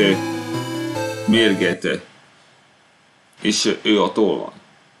egy mérget, és ő a tolvaj.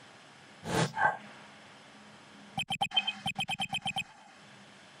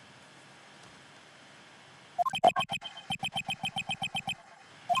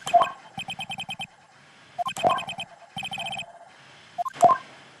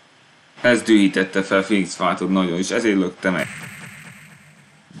 Ez dühítette fel Phoenix Wrightot nagyon, és ezért lökte meg.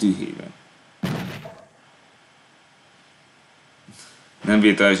 Dühében. Nem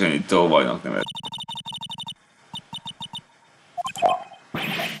vételesen itt tolvajnak nevet.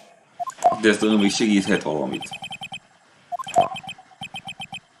 De ezt tudom, hogy segíthet valamit.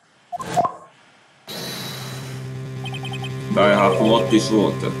 Diana Halfon ott is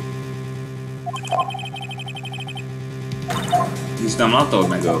volt. És nem látta, hogy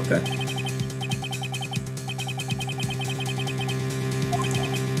megölte.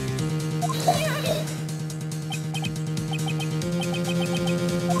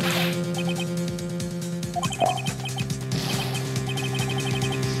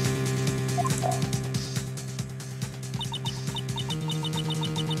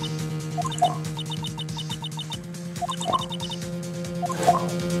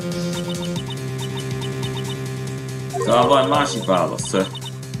 Talán van másik válasz,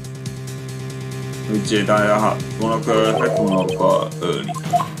 hogy Diana Halfonnak megpróbálok ölni.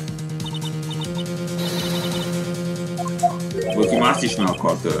 Valaki más is meg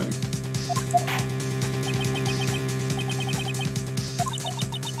akart ölni.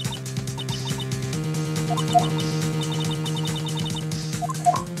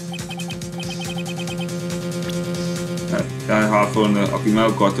 Diana Halfon, aki meg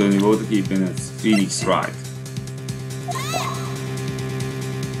akart ölni, volt, aki éppen ez Phoenix Wright.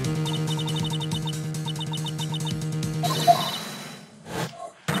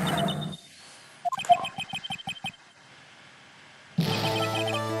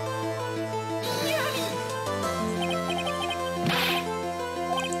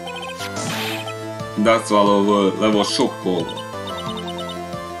 Dax valahol le volt sokkolva.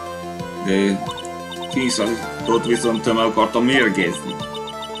 De Phoenix Wrightot viszont meg akarta mérgezni.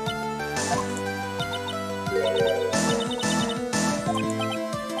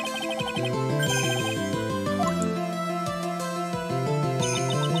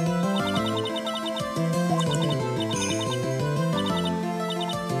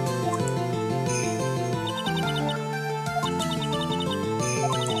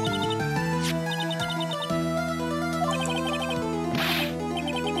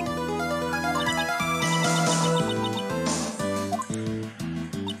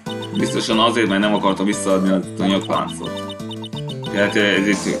 Biztosan azért, mert nem akarta visszaadni a nyakláncot. Tehát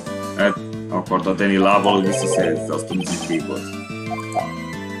ezért el akarta tenni lábbal, hogy visszaszerezze azt a bizonyítékot.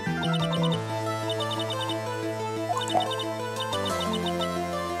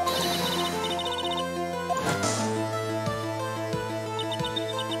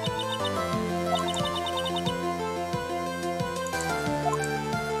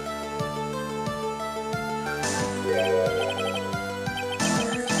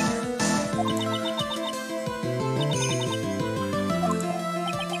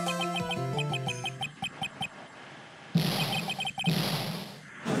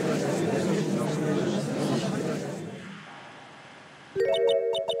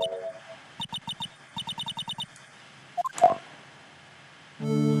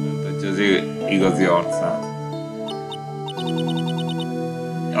 Igazi arcát.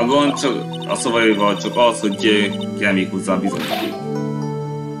 A gond csak a szavaival csak az, hogy kell még hozzá bizonyíték.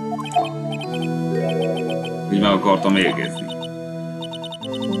 Így meg akartam mérgezni.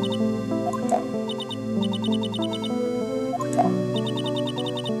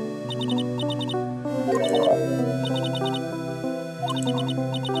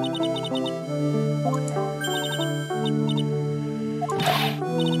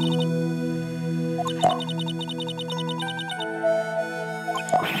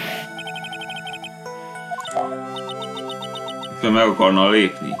 Meg akarna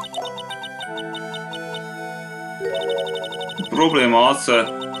lépni. A probléma az,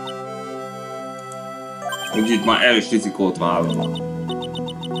 hogy itt már erős rizikót vállal.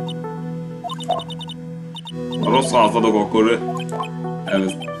 Ha rossz választ adok, akkor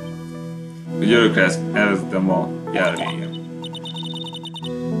örökre elvezetem a jelvényem.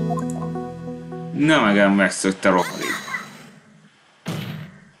 Nem engem megszökte rohadék.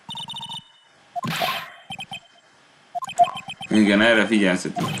 Igen, erre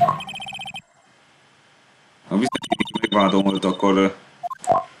figyelszeti. Ha biztos megváltozott, akkor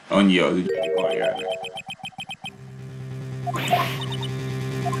annyi az ügyei karriernek.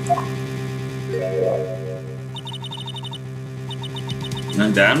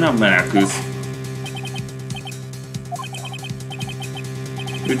 De nem menekülsz.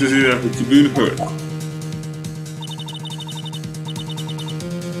 Itt az ügyek, hogy bűnhőt.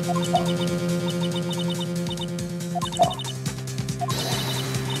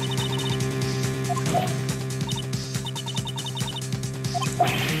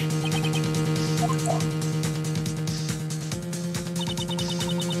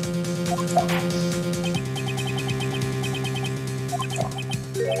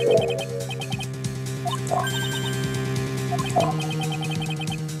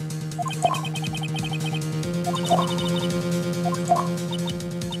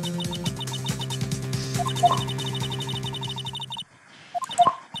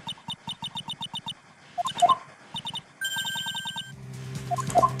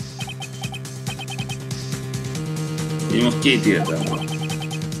 Így most két érdem van.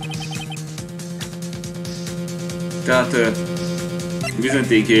 Tehát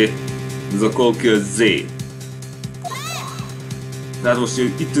bizonyíték ez a Kokyo Z. Tehát most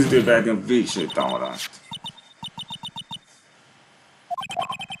itt az időben lehetni a végső támadást.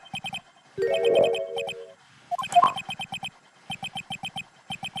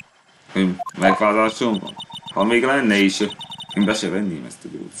 Megvázásom van? Ha még lenne is, én be se venném ezt a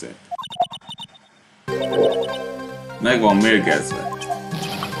gyógyszert. Meg van mérgezve.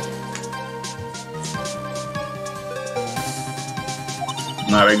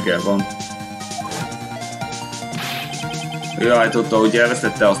 Már reggel van. Ő állította, hogy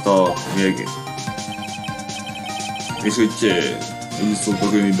elvesztette azt a mérgét. És úgy is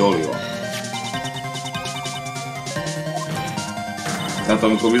szoktak jönni Dollyval. Tehát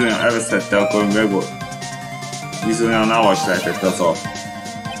amikor bizonyan elvesztette, akkor meg volt. Bizonyan návas lehetett az a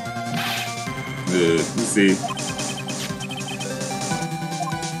szép.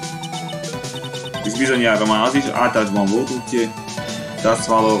 És bizonyára már az is átásban volt, úgyhogy azt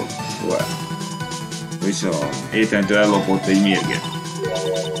való, és a ételentől ellopott egy mérget.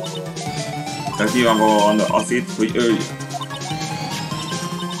 Tehát nyilvánvalóan azt itt, hogy öljön.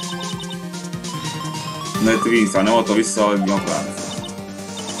 Mert Vincent nem adta vissza a nyakláncot.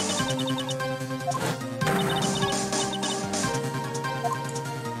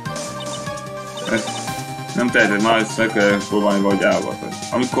 Nem teheted már, ezt meg kell próbálni valahogy elvatni.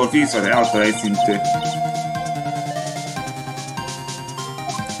 Amikor Vincent elhagyta a helyszínt,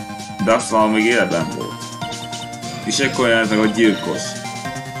 de azt már még életben volt. És ekkor jelent meg a gyilkos.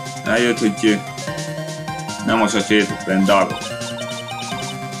 Rájött, hogy nem a sacsértetlen Dagot.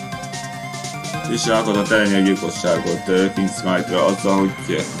 És rá akarta terelni a gyilkosságot King Smite-ra azzal,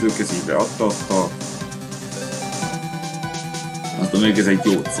 hogy az ő kezébe adta azt még ez egy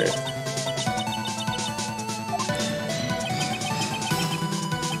gyógyszer.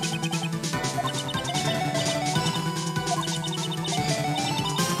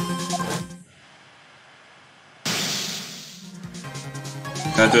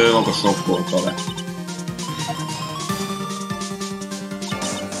 Tehát ő maga sokkolta le.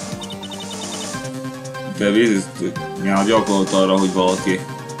 De végül gyakorolt arra, hogy valaki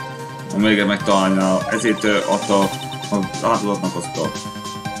a méget megtalálja, ezért adta az áldozatnak azt a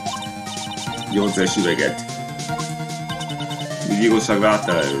gyógyszeres üveget. Így igazság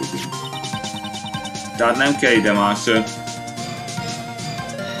ráterelődik. Tehát nem kell ide más.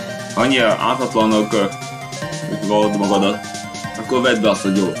 Annyira ártatlannak, hogy vallod magadat, akkor vedd be azt a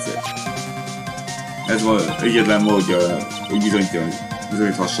gyógyszert. Ez volt egyetlen módja, hogy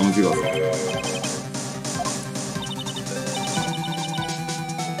bizonyíthassam az igazat.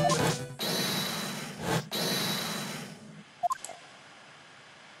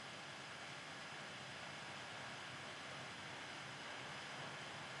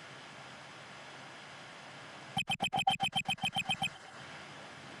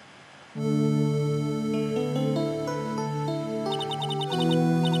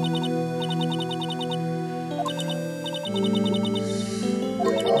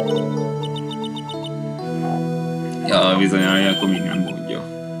 Ja, bizonyára ilyenkor még nem mondja.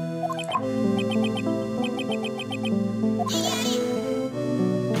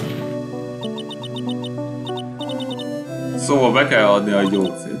 Szóval be kell adni a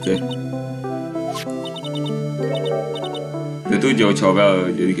gyógyszert. De tudja, hogy ha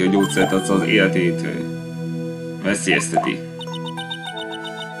beadjuk a gyógyszert, az életét veszélyezteti.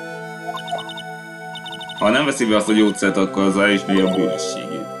 Ha nem veszi be azt a gyógyszert, akkor az elismeri a bűnösségét.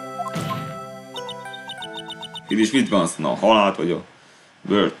 Itt is mit van, a halált vagy a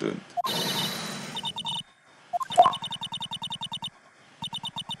börtönt?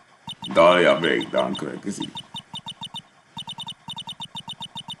 Dahlia breakdown következik.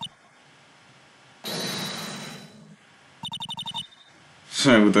 És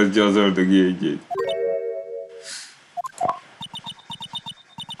megmutatja az ördögi jegyét.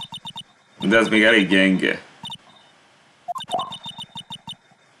 De ez még elég gyenge.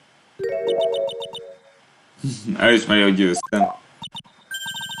 Elismeri, hogy győztem.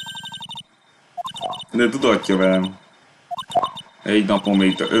 De tudatja velem. Egy napon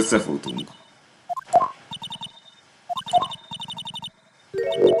még összefutunk.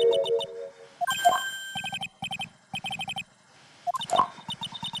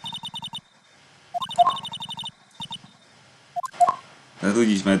 Hát úgy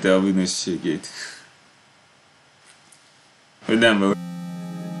ismerte a bűnösségét. Hogy nem volt.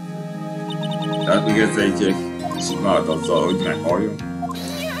 Tehát még ez egy simált azzal, hogy meghalljon.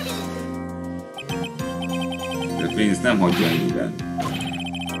 De pénzt nem hagyja ennyiben.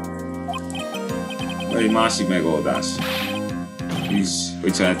 Vagy egy másik megoldás. És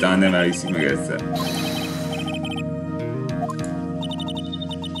hogyha talán nem elhiszik meg ezzel.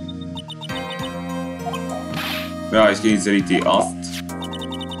 Rá is kényszeríti azt,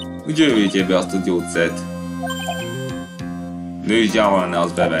 hogy ő vigye be azt a gyógyszert. De ő is gyáva lenne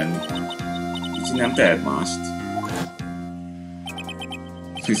azt bevenni. Úgyhogy nem tehet mást.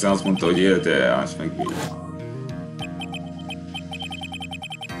 Hiszen azt mondta, hogy élete ás megvéd.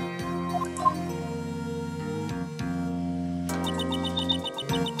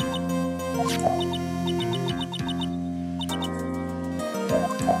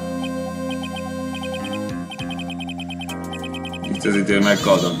 Itt az idő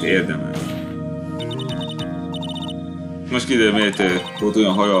megkaldant érdemel. Most kiderül, miért volt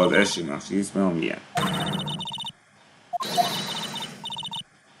olyan haja az első más részben, amilyen.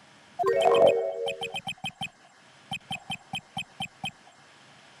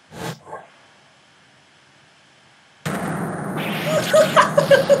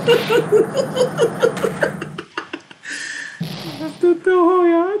 Nem tudta a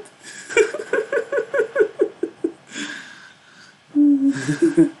haját.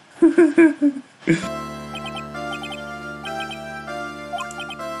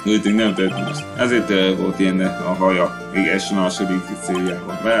 Úgyhogy nem tett most. Ezért volt ilyen a haja még első második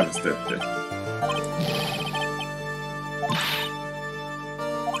céljában. Elvesztette.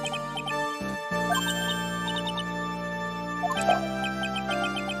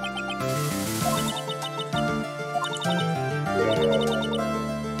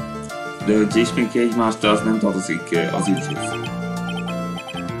 De hogy isménk egymást, az nem tartozik az időhöz.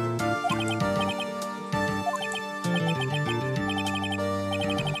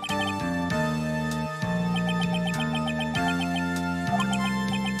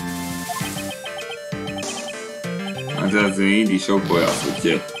 ez így is sok olyat,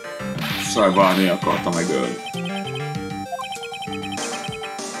 hogy sajbálni akarta megölni.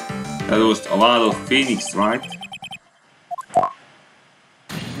 Ez most a vádlott Phoenix Wright.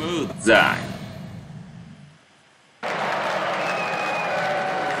 Műzáj!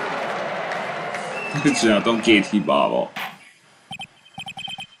 Mit csináltam 2 hibával?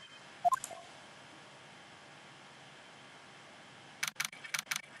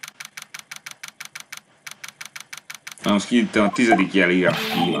 Most kittem a 10. jelírás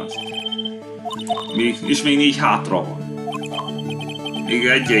kihívást. És még 4 hátra van. Még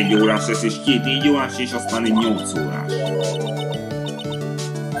egy órás lesz, és 2 4 órás, és aztán egy 8 órás.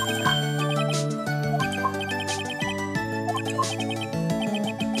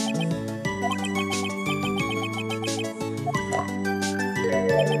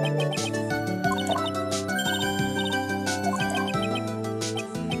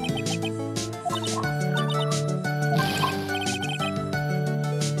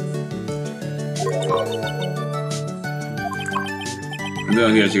 De a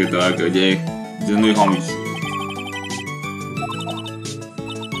hülyeséget találja, hogy ez a nő hamis.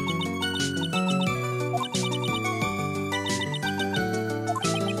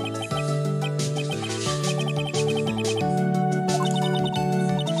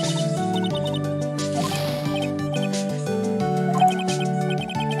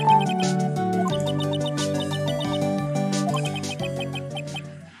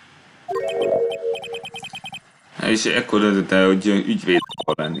 És ekkor döntött el, hogy ügyvéd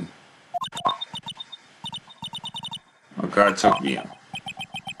akar lenni. Akár csak milyen.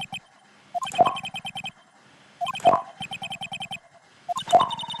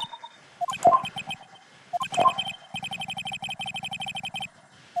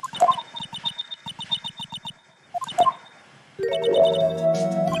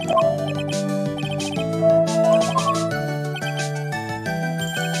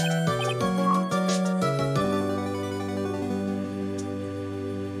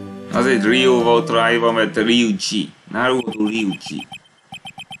 Az egy Rio volt ráírva, mert Ryuji. Naruto Ryuji.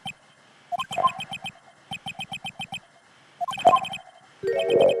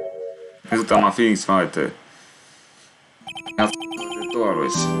 Ezután már Phoenix Wright. Továbbra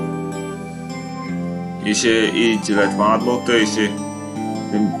is. És így lett vádlott, és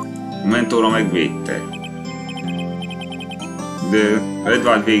a mentora megvédte. De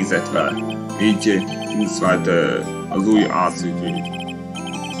Edward végzett vele. Így Phoenix Wright az új ászügyvéd.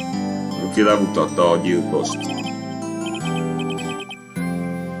 Aki lemutatta a gyilkost.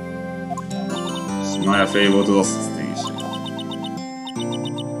 És Maya Fey volt az asszisztens.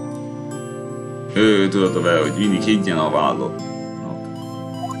 Ő tudta vele, hogy mindig higgyen a vádlottnak.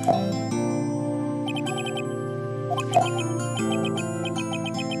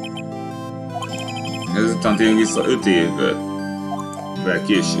 Ezután tényleg vissza 5 évvel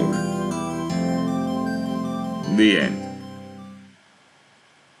később. The end.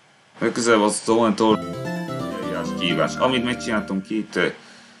 Legközelebb az olyan jelírás kihívás. Amit megcsináltam 2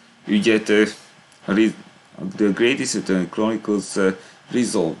 ügyet, a The Greatest Eternal Chronicles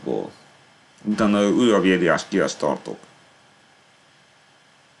Resolve-ból. Utána újabb jelírás kihívást tartok.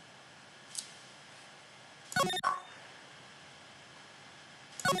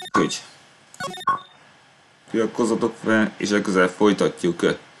 Úgyhogy feliratkozzatok fel, és legközelebb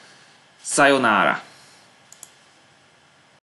folytatjuk. Sayonara!